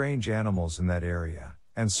 like strange animals in that area,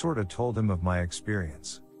 and sorta told him of my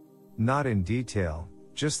experience. Not in detail,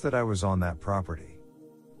 just that I was on that property.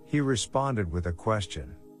 He responded with a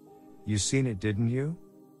question. "You seen it, didn't you?"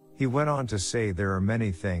 He went on to say there are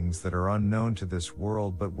many things that are unknown to this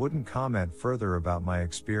world, but wouldn't comment further about my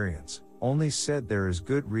experience, only said there is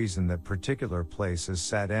good reason that particular place has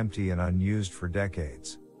sat empty and unused for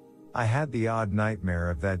decades. I had the odd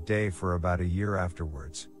nightmare of that day for about 1 year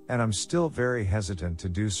afterwards, and I'm still very hesitant to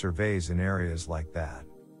do surveys in areas like that.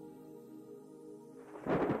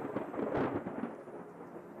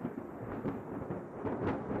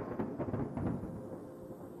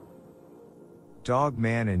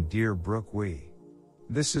 Dogman in Deer Brook, WE.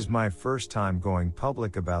 This is my first time going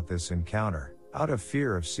public about this encounter, out of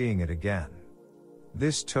fear of seeing it again.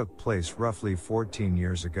 This took place roughly 14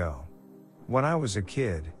 years ago. When I was a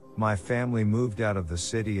kid, my family moved out of the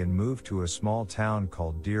city and moved to a small town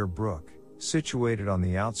called Deer Brook, situated on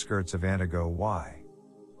the outskirts of Antigo, Y.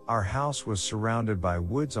 Our house was surrounded by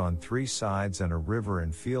woods on 3 sides and a river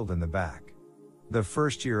and field in the back. The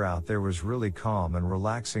first year out there was really calm and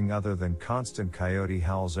relaxing other than constant coyote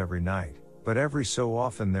howls every night, but every so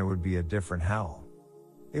often there would be a different howl.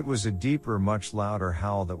 It was a deeper, much louder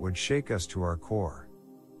howl that would shake us to our core.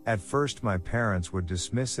 At first my parents would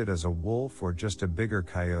dismiss it as a wolf or just a bigger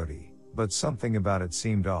coyote, but something about it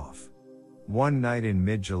seemed off. One night in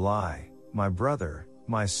mid-July, my brother,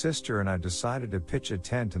 my sister and I decided to pitch a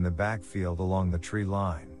tent in the backfield along the tree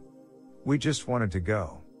line. We just wanted to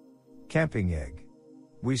go camping egg.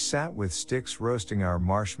 We sat with sticks roasting our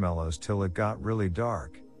marshmallows till it got really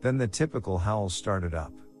dark, then the typical howls started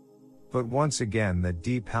up. But once again that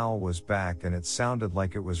deep howl was back and it sounded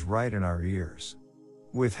like it was right in our ears.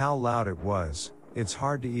 With how loud it was, it's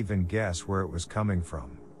hard to even guess where it was coming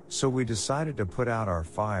from, so we decided to put out our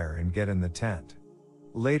fire and get in the tent.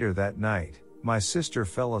 Later that night, my sister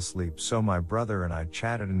fell asleep, so my brother and I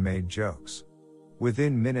chatted and made jokes.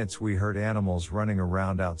 Within minutes we heard animals running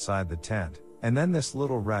around outside the tent, and then this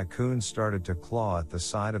little raccoon started to claw at the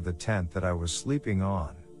side of the tent that I was sleeping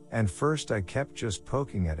on, and first I kept just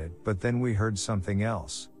poking at it, but then we heard something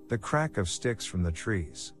else, the crack of sticks from the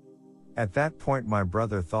trees. At that point my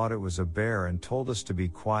brother thought it was a bear and told us to be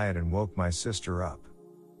quiet and woke my sister up.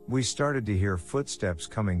 We started to hear footsteps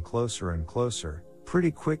coming closer and closer,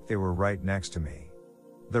 pretty quick they were right next to me.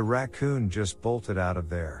 The raccoon just bolted out of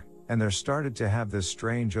there, and there started to have this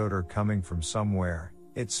strange odor coming from somewhere.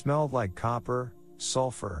 It smelled like copper,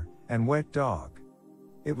 sulfur, and wet dog.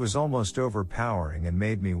 It was almost overpowering and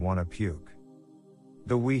made me want to puke.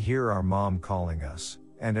 Though we hear our mom calling us,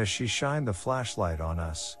 and as she shined the flashlight on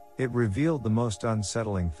us, it revealed the most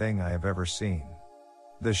unsettling thing I have ever seen.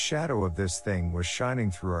 The shadow of this thing was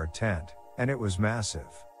shining through our tent, and it was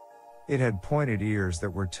massive. It had pointed ears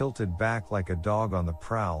that were tilted back like a dog on the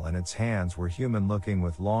prowl, and its hands were human-looking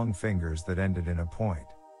with long fingers that ended in a point.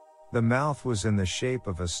 The mouth was in the shape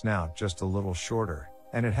of a snout, just a little shorter,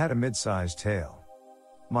 and it had a mid-sized tail.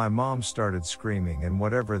 My mom started screaming, and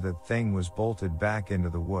whatever that thing was bolted back into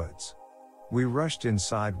the woods. We rushed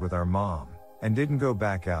inside with our mom, and didn't go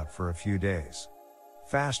back out for a few days.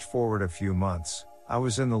 Fast forward a few months, I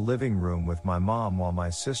was in the living room with my mom while my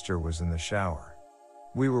sister was in the shower.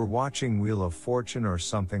 We were watching Wheel of Fortune or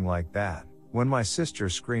something like that, when my sister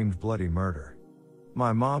screamed bloody murder.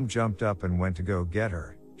 My mom jumped up and went to go get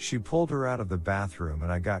her. She pulled her out of the bathroom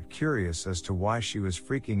and I got curious as to why she was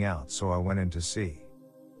freaking out, so I went in to see.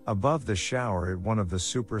 Above the shower at one of the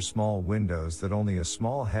super small windows that only a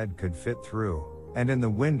small head could fit through, and in the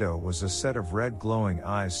window was a set of red glowing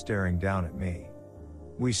eyes staring down at me.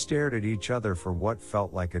 We stared at each other for what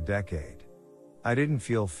felt like a decade. I didn't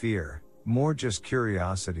feel fear, more just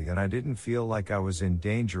curiosity, and I didn't feel like I was in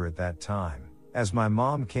danger at that time. As my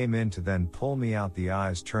mom came in to then pull me out, the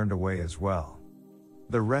eyes turned away as well.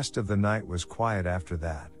 The rest of the night was quiet after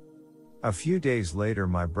that. A few days later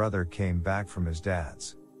my brother came back from his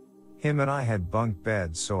dad's. Him and I had bunk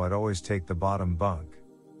beds, so I'd always take the bottom bunk.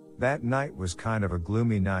 That night was kind of a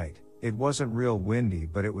gloomy night. It wasn't real windy,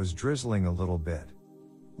 but it was drizzling a little bit.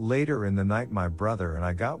 Later in the night my brother and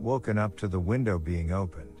I got woken up to the window being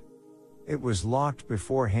opened. It was locked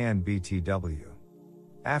beforehand, BTW.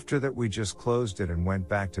 After that we just closed it and went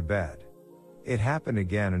back to bed. It happened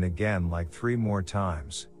again and again, like 3 more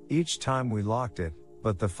times. Each time we locked it,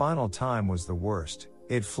 but the final time was the worst.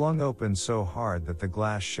 It flung open so hard that the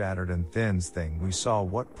glass shattered, and thin's thing we saw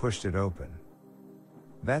what pushed it open.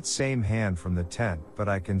 That same hand from the tent, but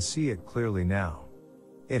I can see it clearly now.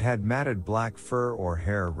 It had matted black fur, or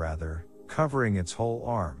hair rather, covering its whole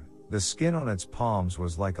arm. The skin on its palms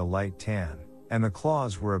was like a light tan, and the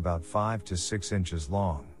claws were about 5 to 6 inches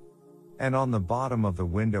long. And on the bottom of the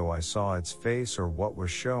window I saw its face, or what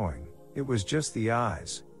was showing. It was just the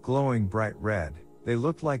eyes, glowing bright red. They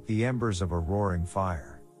looked like the embers of a roaring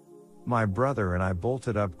fire. My brother and I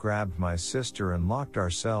bolted up, grabbed my sister, and locked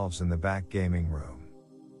ourselves in the back gaming room.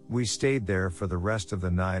 We stayed there for the rest of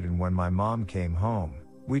the night, and when my mom came home,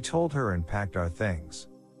 we told her and packed our things.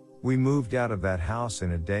 We moved out of that house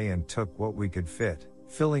in a day and took what we could fit,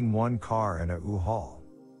 filling 1 car and a U-Haul.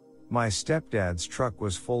 My stepdad's truck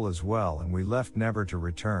was full as well, and we left never to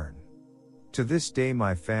return. To this day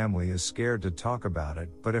my family is scared to talk about it,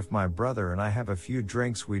 but if my brother and I have a few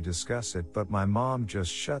drinks we discuss it, but my mom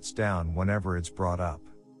just shuts down whenever it's brought up.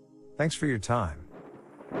 Thanks for your time.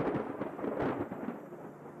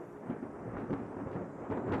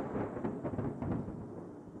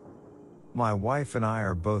 my wife and I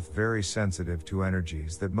are both very sensitive to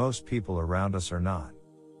energies that most people around us are not.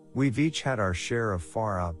 We've each had our share of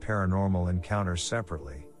far-out paranormal encounters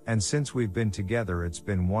separately, and since we've been together it's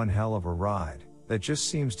been one hell of a ride, that just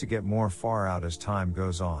seems to get more far out as time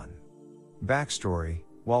goes on. Backstory: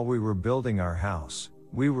 while we were building our house,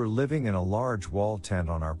 we were living in a large wall tent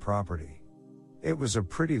on our property. It was a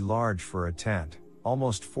pretty large for a tent,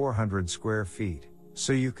 almost 400 square feet,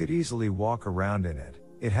 so you could easily walk around in it.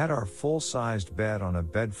 It had our full-sized bed on a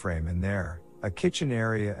bed frame in there, a kitchen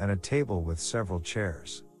area and a table with several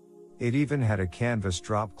chairs. It even had a canvas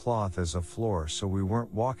drop cloth as a floor so we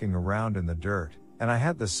weren't walking around in the dirt, and I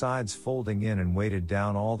had the sides folding in and weighted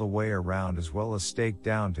down all the way around as well as staked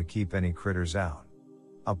down to keep any critters out.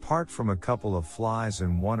 Apart from a couple of flies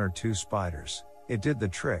and 1 or 2 spiders, it did the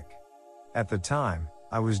trick. At the time,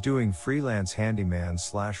 I was doing freelance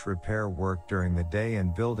handyman/repair work during the day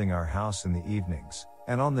and building our house in the evenings,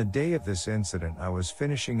 and on the day of this incident I was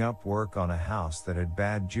finishing up work on a house that had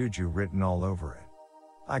bad juju written all over it.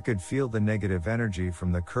 I could feel the negative energy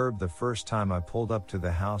from the curb the first time I pulled up to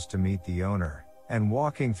the house to meet the owner, and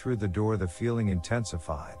walking through the door the feeling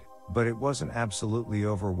intensified, but it wasn't absolutely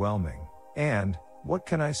overwhelming, and, what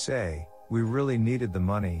can I say, we really needed the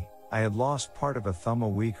money. I had lost part of a thumb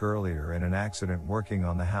a week earlier in an accident working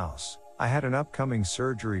on the house. I had an upcoming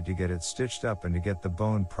surgery to get it stitched up and to get the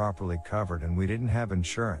bone properly covered, and we didn't have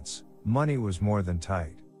insurance. Money was more than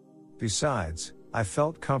tight. Besides, I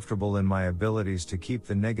felt comfortable in my abilities to keep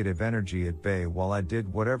the negative energy at bay while I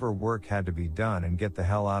did whatever work had to be done and get the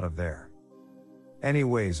hell out of there.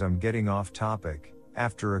 Anyways, I'm getting off topic.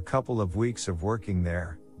 After a couple of weeks of working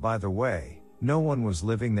there, by the way, no one was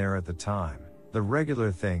living there at the time. The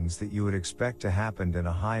regular things that you would expect to happen in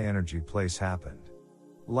a high energy place happened.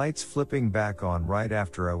 Lights flipping back on right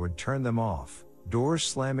after I would turn them off, doors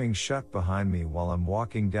slamming shut behind me while I'm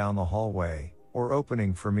walking down the hallway, or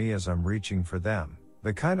opening for me as I'm reaching for them,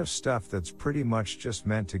 the kind of stuff that's pretty much just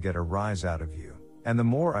meant to get a rise out of you, and the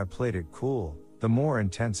more I played it cool, the more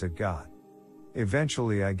intense it got.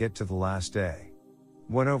 Eventually I get to the last day.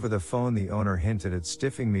 When over the phone the owner hinted at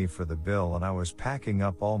stiffing me for the bill and I was packing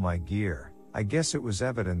up all my gear. I guess it was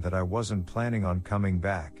evident that I wasn't planning on coming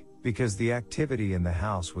back, because the activity in the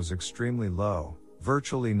house was extremely low,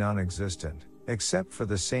 virtually non-existent, except for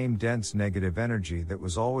the same dense negative energy that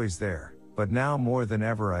was always there. But now more than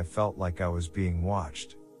ever I felt like I was being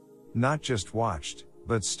watched. Not just watched,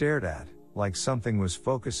 but stared at, like something was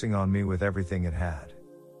focusing on me with everything it had.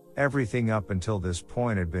 Everything up until this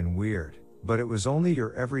point had been weird, but it was only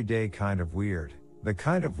your everyday kind of weird, the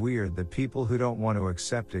kind of weird that people who don't want to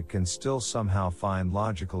accept it can still somehow find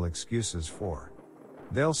logical excuses for.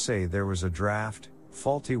 They'll say there was a draft,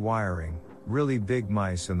 faulty wiring, really big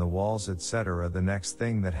mice in the walls, etc. The next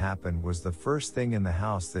thing that happened was the first thing in the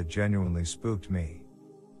house that genuinely spooked me.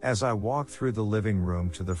 As I walked through the living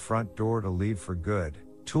room to the front door to leave for good,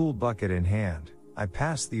 tool bucket in hand, I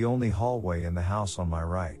passed the only hallway in the house on my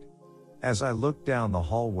right. As I looked down the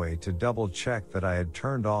hallway to double check that I had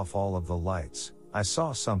turned off all of the lights, I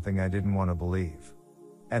saw something I didn't want to believe.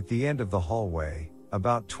 At the end of the hallway,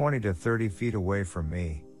 about 20 to 30 feet away from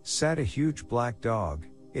me, sat a huge black dog.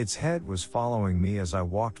 Its head was following me as I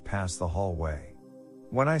walked past the hallway.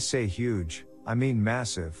 When I say huge, I mean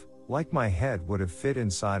massive, like my head would have fit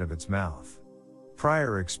inside of its mouth.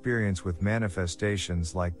 Prior experience with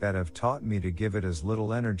manifestations like that have taught me to give it as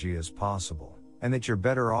little energy as possible, and that you're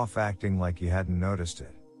better off acting like you hadn't noticed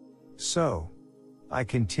it. So, I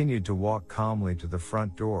continued to walk calmly to the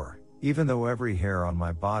front door, even though every hair on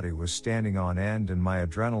my body was standing on end and my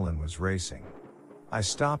adrenaline was racing. I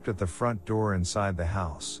stopped at the front door inside the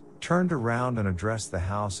house, turned around and addressed the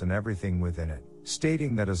house and everything within it,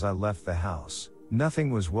 stating that as I left the house, nothing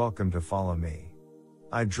was welcome to follow me.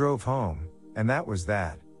 I drove home, and that was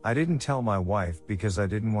that. I didn't tell my wife because I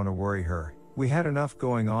didn't want to worry her. We had enough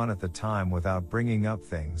going on at the time without bringing up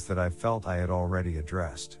things that I felt I had already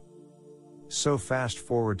addressed. So fast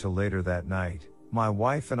forward to later that night, my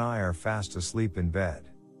wife and I are fast asleep in bed.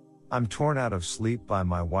 I'm torn out of sleep by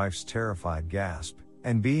my wife's terrified gasp,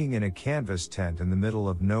 and being in a canvas tent in the middle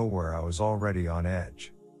of nowhere I was already on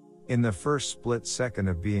edge. In the first split second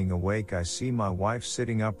of being awake I see my wife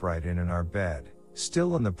sitting upright in our bed,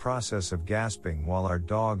 still in the process of gasping while our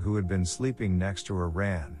dog who had been sleeping next to her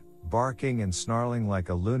ran, barking and snarling like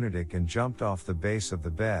a lunatic and jumped off the base of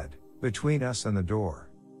the bed, between us and the door.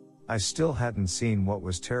 I still hadn't seen what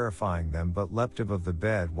was terrifying them but leapt above the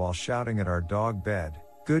bed while shouting at our dog bed,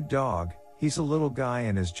 "Good dog, he's a little guy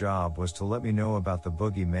and his job was to let me know about the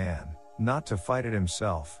boogeyman, not to fight it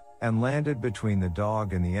himself," and landed between the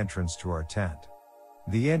dog and the entrance to our tent.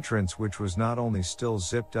 The entrance, which was not only still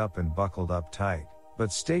zipped up and buckled up tight,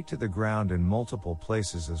 but staked to the ground in multiple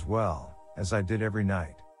places as well, as I did every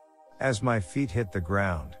night. As my feet hit the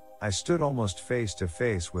ground, I stood almost face to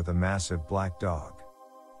face with a massive black dog.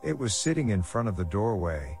 It was sitting in front of the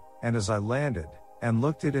doorway, and as I landed and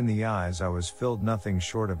looked it in the eyes, I was filled nothing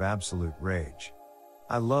short of absolute rage.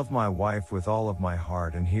 I love my wife with all of my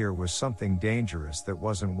heart, and here was something dangerous that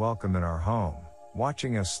wasn't welcome in our home,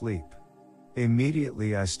 watching us sleep.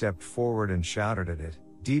 Immediately I stepped forward and shouted at it,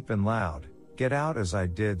 deep and loud, "Get out!" As I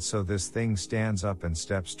did so, this thing stands up and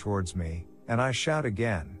steps towards me, and I shout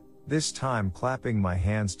again, this time clapping my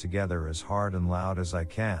hands together as hard and loud as I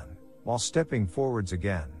can, while stepping forwards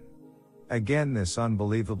again. Again this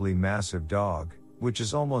unbelievably massive dog, which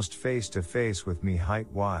is almost face to face with me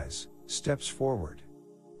height-wise, steps forward.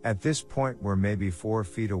 At this point we're maybe 4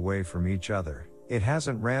 feet away from each other. It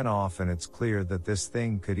hasn't ran off, and it's clear that this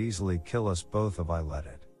thing could easily kill us both if I let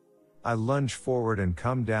it. I lunge forward and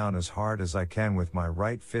come down as hard as I can with my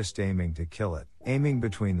right fist, aiming to kill it, aiming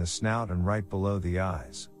between the snout and right below the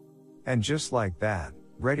eyes. And just like that,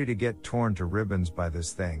 ready to get torn to ribbons by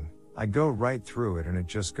this thing, I go right through it and it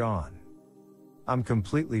just gone. I'm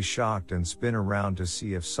completely shocked and spin around to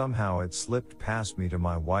see if somehow it slipped past me to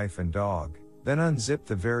my wife and dog, then unzip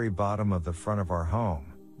the very bottom of the front of our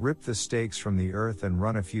home, rip the stakes from the earth and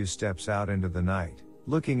run a few steps out into the night,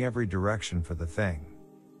 looking every direction for the thing.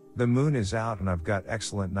 The moon is out and I've got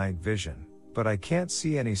excellent night vision, but I can't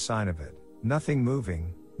see any sign of it, nothing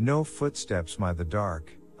moving, no footsteps by the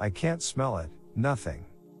dark, I can't smell it, nothing.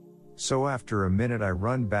 So after a minute I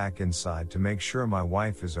run back inside to make sure my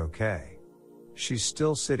wife is okay. She's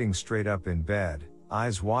still sitting straight up in bed,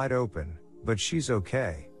 eyes wide open, but she's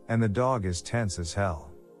okay, and the dog is tense as hell.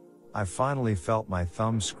 I finally felt my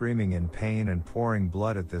thumb screaming in pain and pouring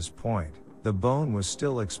blood at this point. The bone was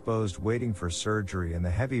still exposed waiting for surgery, and the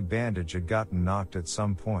heavy bandage had gotten knocked at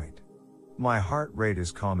some point. My heart rate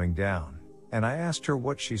is calming down, and I asked her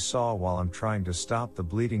what she saw while I'm trying to stop the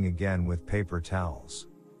bleeding again with paper towels.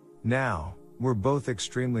 Now, we're both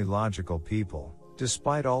extremely logical people,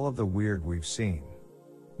 despite all of the weird we've seen.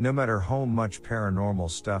 No matter how much paranormal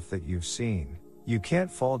stuff that you've seen, you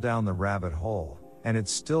can't fall down the rabbit hole. And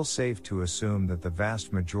it's still safe to assume that the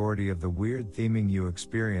vast majority of the weird theming you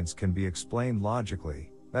experience can be explained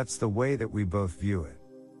logically. That's the way that we both view it.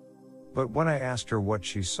 But when I asked her what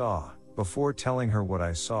she saw, before telling her what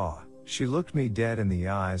I saw, she looked me dead in the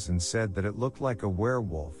eyes and said that it looked like a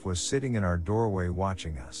werewolf was sitting in our doorway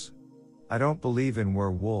watching us. I don't believe in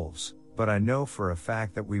werewolves, but I know for a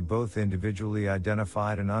fact that we both individually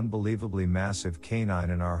identified an unbelievably massive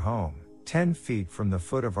canine in our home, 10 feet from the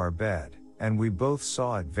foot of our bed. And we both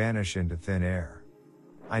saw it vanish into thin air.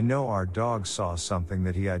 I know our dog saw something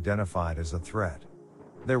that he identified as a threat.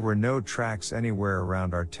 There were no tracks anywhere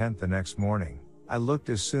around our tent the next morning. I looked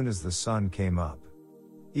as soon as the sun came up.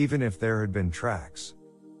 Even if there had been tracks.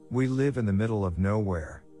 We live in the middle of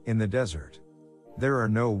nowhere, in the desert. There are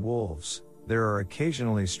no wolves, there are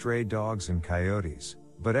occasionally stray dogs and coyotes,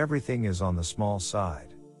 but everything is on the small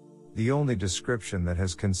side. The only description that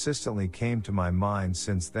has consistently came to my mind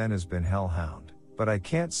since then has been hellhound, but I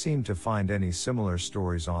can't seem to find any similar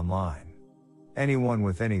stories online. Anyone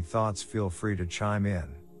with any thoughts, feel free to chime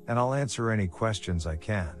in, and I'll answer any questions I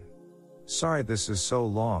can. Sorry this is so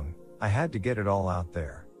long, I had to get it all out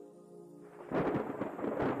there.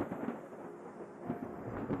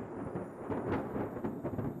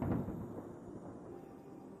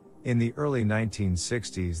 In the early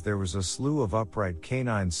 1960s there was a slew of upright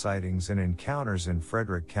canine sightings and encounters in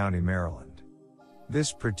Frederick County, Maryland.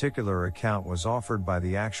 This particular account was offered by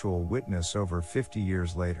the actual witness over 50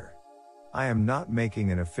 years later. I am not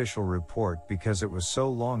making an official report because it was so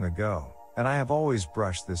long ago, and I have always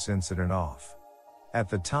brushed this incident off. At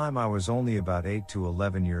the time I was only about 8 to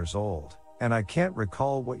 11 years old, and I can't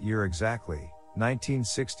recall what year exactly,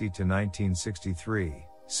 1960 to 1963.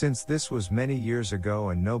 Since this was many years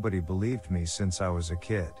ago and nobody believed me since I was a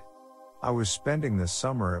kid. I was spending the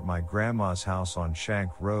summer at my grandma's house on Shank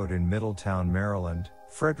Road in Middletown, Maryland,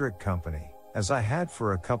 Frederick Company, as I had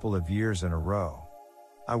for a couple of years in a row.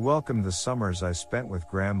 I welcomed the summers I spent with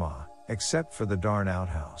grandma, except for the darn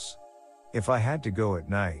outhouse. If I had to go at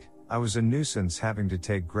night, I was a nuisance having to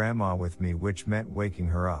take grandma with me, which meant waking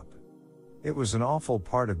her up. It was an awful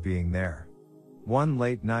part of being there. One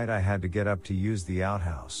late night I had to get up to use the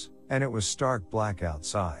outhouse, and it was stark black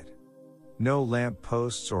outside. No lamp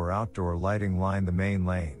posts or outdoor lighting lined the main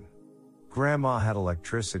lane. Grandma had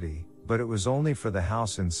electricity, but it was only for the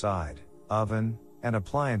house inside, oven, and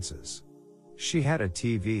appliances. She had a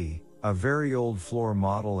TV, a very old floor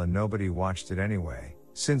model, and nobody watched it anyway,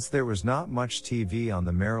 since there was not much TV on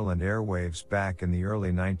the Maryland airwaves back in the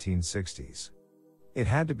early 1960s. It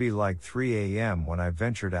had to be like 3 a.m. when I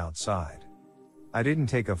ventured outside. I didn't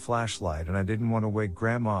take a flashlight and I didn't want to wake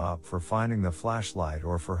Grandma up for finding the flashlight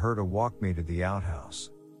or for her to walk me to the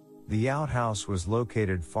outhouse. The outhouse was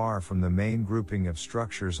located far from the main grouping of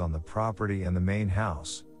structures on the property and the main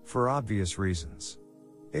house, for obvious reasons.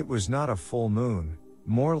 It was not a full moon,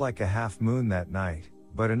 more like a half moon that night,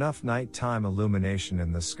 but enough nighttime illumination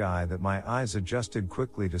in the sky that my eyes adjusted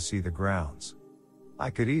quickly to see the grounds. I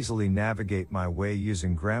could easily navigate my way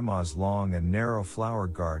using Grandma's long and narrow flower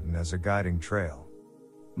garden as a guiding trail.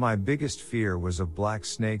 My biggest fear was of black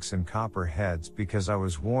snakes and copperheads because I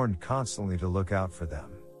was warned constantly to look out for them.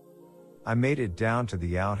 I made it down to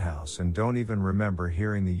the outhouse and don't even remember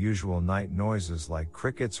hearing the usual night noises like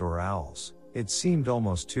crickets or owls. It seemed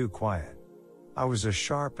almost too quiet. I was a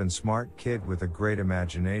sharp and smart kid with a great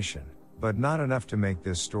imagination, but not enough to make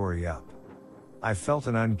this story up. I felt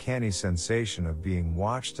an uncanny sensation of being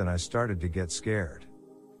watched and I started to get scared.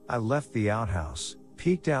 I left the outhouse,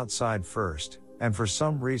 peeked outside first, and for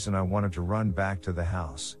some reason I wanted to run back to the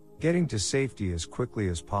house, getting to safety as quickly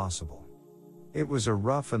as possible. It was a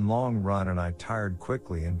rough and long run and I tired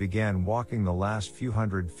quickly and began walking the last few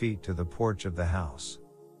hundred feet to the porch of the house.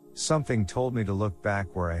 Something told me to look back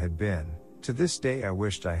where I had been. To this day I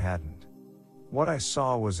wished I hadn't. What I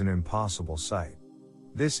saw was an impossible sight.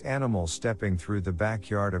 This animal stepping through the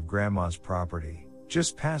backyard of Grandma's property,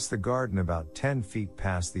 just past the garden about 10 feet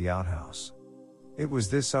past the outhouse. It was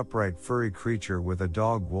this upright furry creature with a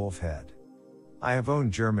dog-wolf head. I have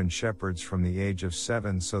owned German Shepherds from the age of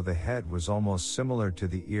 7, so the head was almost similar to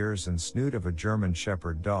the ears and snoot of a German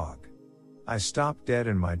Shepherd dog. I stopped dead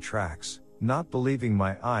in my tracks, not believing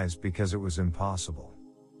my eyes because it was impossible.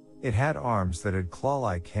 It had arms that had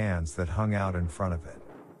claw-like hands that hung out in front of it.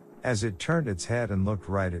 As it turned its head and looked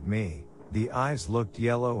right at me, the eyes looked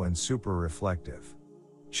yellow and super reflective.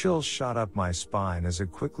 Chills shot up my spine as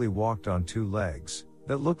it quickly walked on 2 legs,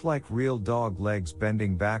 that looked like real dog legs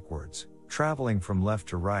bending backwards, traveling from left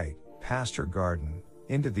to right, past her garden,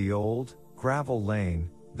 into the old, gravel lane,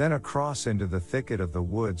 then across into the thicket of the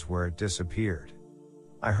woods where it disappeared.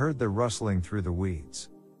 I heard the rustling through the weeds.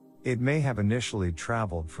 It may have initially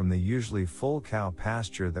traveled from the usually full cow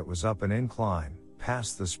pasture that was up an incline,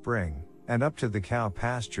 past the spring, and up to the cow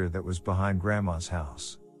pasture that was behind Grandma's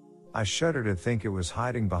house. I shudder to think it was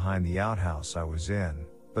hiding behind the outhouse I was in,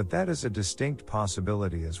 but that is a distinct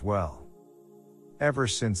possibility as well. Ever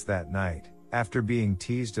since that night, after being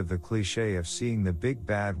teased of the cliché of seeing the big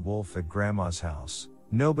bad wolf at Grandma's house,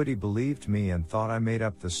 nobody believed me and thought I made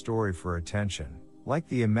up the story for attention, like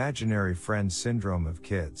the imaginary friend syndrome of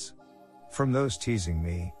kids. From those teasing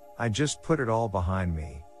me, I just put it all behind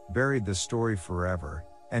me, buried the story forever,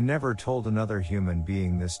 and never told another human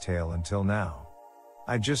being this tale until now.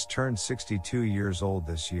 I just turned 62 years old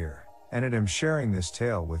this year, and I am sharing this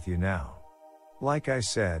tale with you now. Like I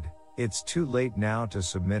said, it's too late now to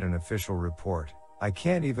submit an official report. I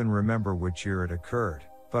can't even remember which year it occurred,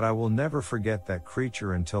 but I will never forget that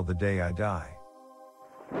creature until the day I die.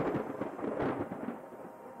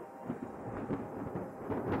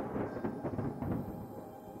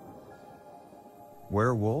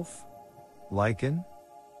 Werewolf? Lichen?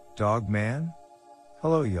 Dogman?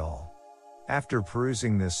 Hello y'all. After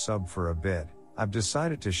perusing this sub for a bit, I've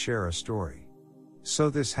decided to share a story. So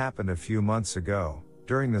this happened a few months ago,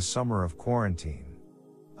 during the summer of quarantine.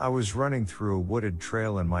 I was running through a wooded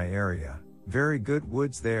trail in my area, very good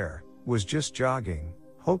woods there, was just jogging,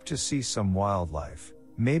 hoped to see some wildlife,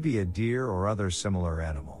 maybe a deer or other similar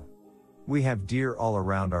animal. We have deer all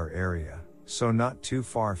around our area, so not too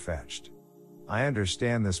far-fetched. I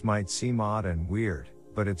understand this might seem odd and weird,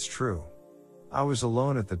 but it's true. I was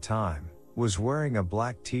alone at the time, was wearing a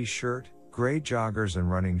black t-shirt, gray joggers and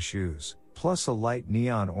running shoes, plus a light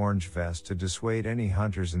neon orange vest to dissuade any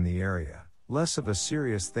hunters in the area, less of a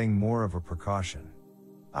serious thing, more of a precaution.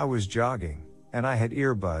 I was jogging, and I had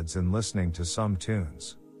earbuds and listening to some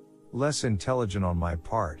tunes. Less intelligent on my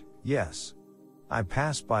part, yes. I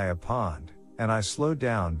passed by a pond, and I slowed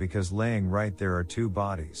down because laying right there are 2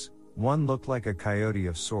 bodies. One looked like a coyote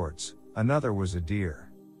of sorts, another was a deer.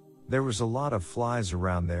 There was a lot of flies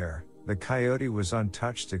around there. The coyote was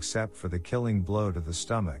untouched except for the killing blow to the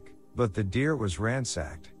stomach, but the deer was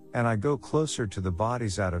ransacked, and I go closer to the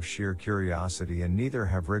bodies out of sheer curiosity, and neither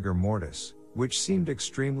have rigor mortis, which seemed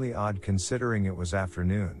extremely odd considering it was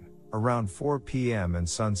afternoon, around 4 p.m. and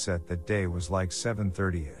sunset that day was like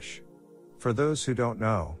 7:30ish. For those who don't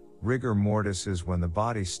know, rigor mortis is when the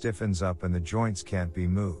body stiffens up and the joints can't be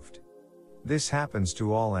moved. This happens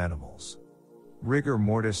to all animals. Rigor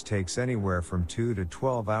mortis takes anywhere from 2 to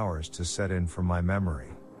 12 hours to set in for my memory.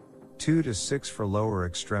 2 to 6 for lower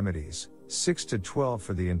extremities, 6 to 12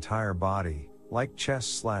 for the entire body, like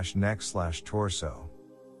chest/neck/torso.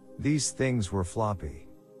 These things were floppy.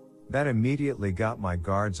 That immediately got my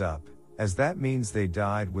guards up, as that means they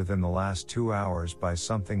died within the last 2 hours by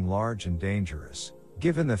something large and dangerous,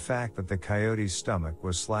 given the fact that the coyote's stomach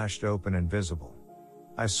was slashed open and visible.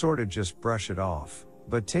 I sorta just brush it off,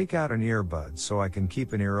 but take out an earbud so I can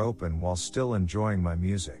keep an ear open while still enjoying my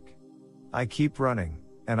music. I keep running,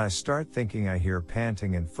 and I start thinking I hear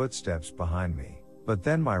panting and footsteps behind me, but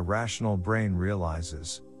then my rational brain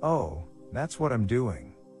realizes, oh, that's what I'm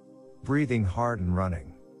doing. Breathing hard and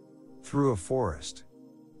running. Through a forest.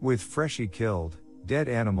 With freshly killed, dead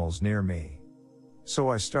animals near me. So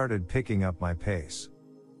I started picking up my pace.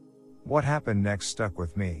 What happened next stuck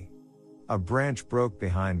with me. A branch broke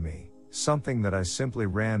behind me, something that I simply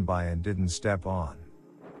ran by and didn't step on.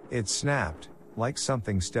 It snapped, like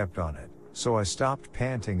something stepped on it, so I stopped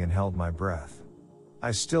panting and held my breath.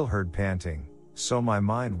 I still heard panting, so my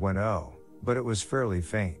mind went oh, but it was fairly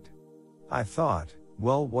faint. I thought,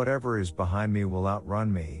 well, whatever is behind me will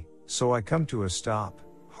outrun me, so I come to a stop,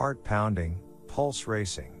 heart pounding, pulse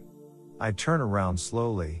racing. I turn around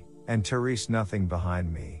slowly, and there's nothing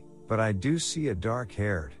behind me, but I do see a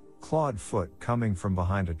dark-haired, clawed foot coming from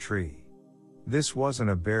behind a tree. This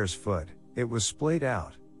wasn't a bear's foot, it was splayed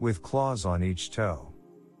out, with claws on each toe.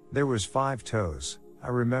 There was 5 toes, I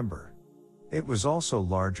remember. It was also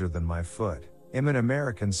larger than my foot. I'm an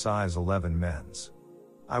American size 11 men's.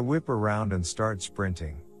 I whip around and start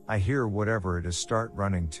sprinting. I hear whatever it is start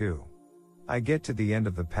running too. I get to the end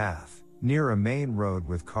of the path, near a main road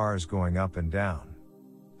with cars going up and down.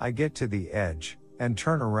 I get to the edge, and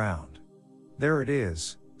turn around. There it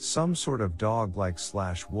is, some sort of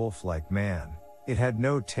dog-like/wolf-like man. It had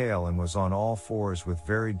no tail and was on all fours with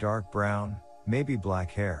very dark brown, maybe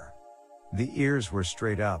black hair. The ears were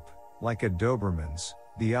straight up, like a Doberman's,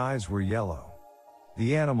 the eyes were yellow.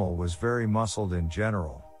 The animal was very muscled in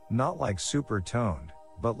general, not like super toned,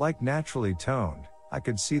 but like naturally toned. I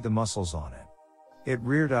could see the muscles on it. It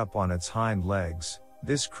reared up on its hind legs.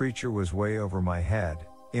 This creature was way over my head.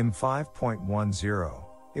 I'm 5.10.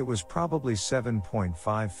 It was probably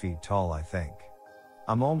 7.5 feet tall, I think.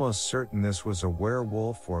 I'm almost certain this was a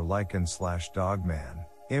werewolf or lichen/dogman.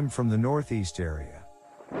 I'm from the northeast area.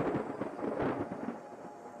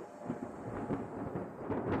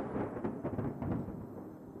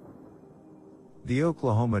 The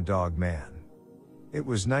Oklahoma Dogman. It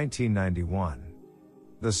was 1991.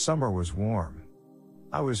 The summer was warm.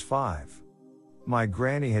 I was 5. My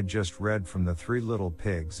granny had just read from the 3 Little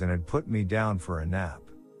Pigs and had put me down for a nap.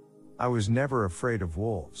 I was never afraid of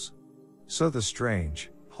wolves. So the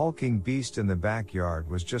strange, hulking beast in the backyard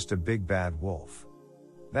was just a big bad wolf.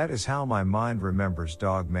 That is how my mind remembers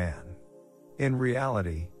Dogman. In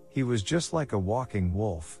reality, he was just like a walking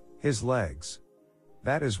wolf, his legs.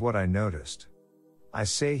 That is what I noticed. I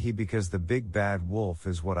say he because the big bad wolf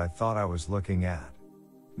is what I thought I was looking at.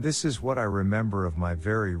 This is what I remember of my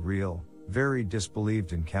very real, very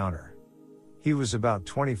disbelieved encounter. He was about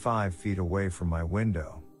 25 feet away from my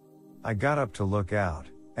window. I got up to look out,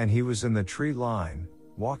 and he was in the tree line,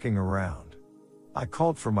 walking around. I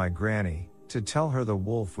called for my granny, to tell her the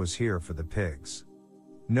wolf was here for the pigs.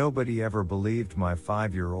 Nobody ever believed my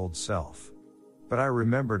 5-year-old self. But I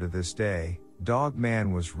remember to this day,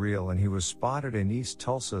 Dogman was real and he was spotted in East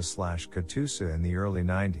Tulsa/Catoosa in the early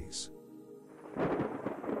 90s.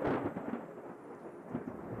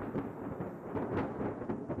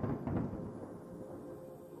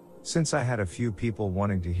 Since I had a few people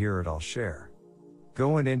wanting to hear it, I'll share.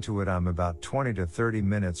 Going into it, I'm about 20 to 30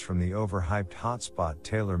 minutes from the overhyped hotspot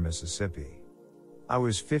Taylor, Mississippi. I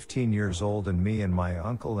was 15 years old and me and my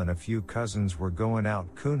uncle and a few cousins were going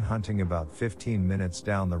out coon hunting about 15 minutes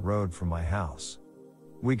down the road from my house.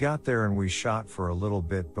 We got there and we shot for a little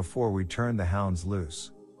bit before we turned the hounds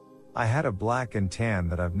loose. I had a black and tan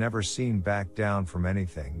that I've never seen back down from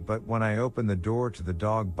anything, but when I opened the door to the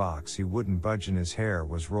dog box he wouldn't budge and his hair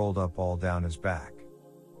was rolled up all down his back.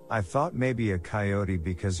 I thought maybe a coyote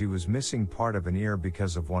because he was missing part of an ear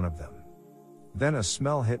because of one of them. Then a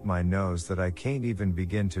smell hit my nose that I can't even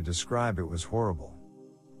begin to describe. It was horrible.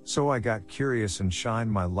 So I got curious and shined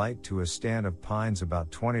my light to a stand of pines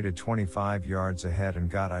about 20 to 25 yards ahead and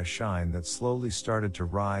got a shine that slowly started to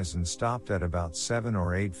rise and stopped at about 7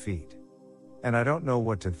 or 8 feet. And I don't know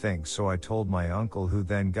what to think, so I told my uncle, who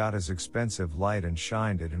then got his expensive light and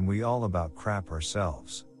shined it, and we all about crap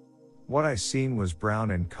ourselves. What I seen was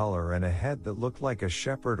brown in color and a head that looked like a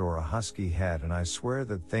shepherd or a husky head, and I swear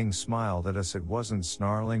that thing smiled at us. It wasn't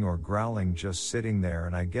snarling or growling, just sitting there,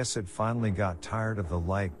 and I guess it finally got tired of the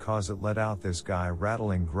light cause it let out this guy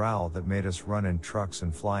rattling growl that made us run in trucks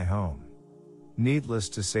and fly home. Needless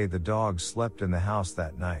to say, the dog slept in the house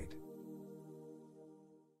that night.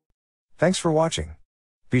 Thanks for watching.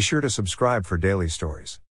 Be sure to subscribe for daily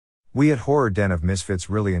stories. We at Horror Den of Misfits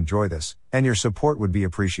really enjoy this, and your support would be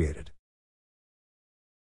appreciated.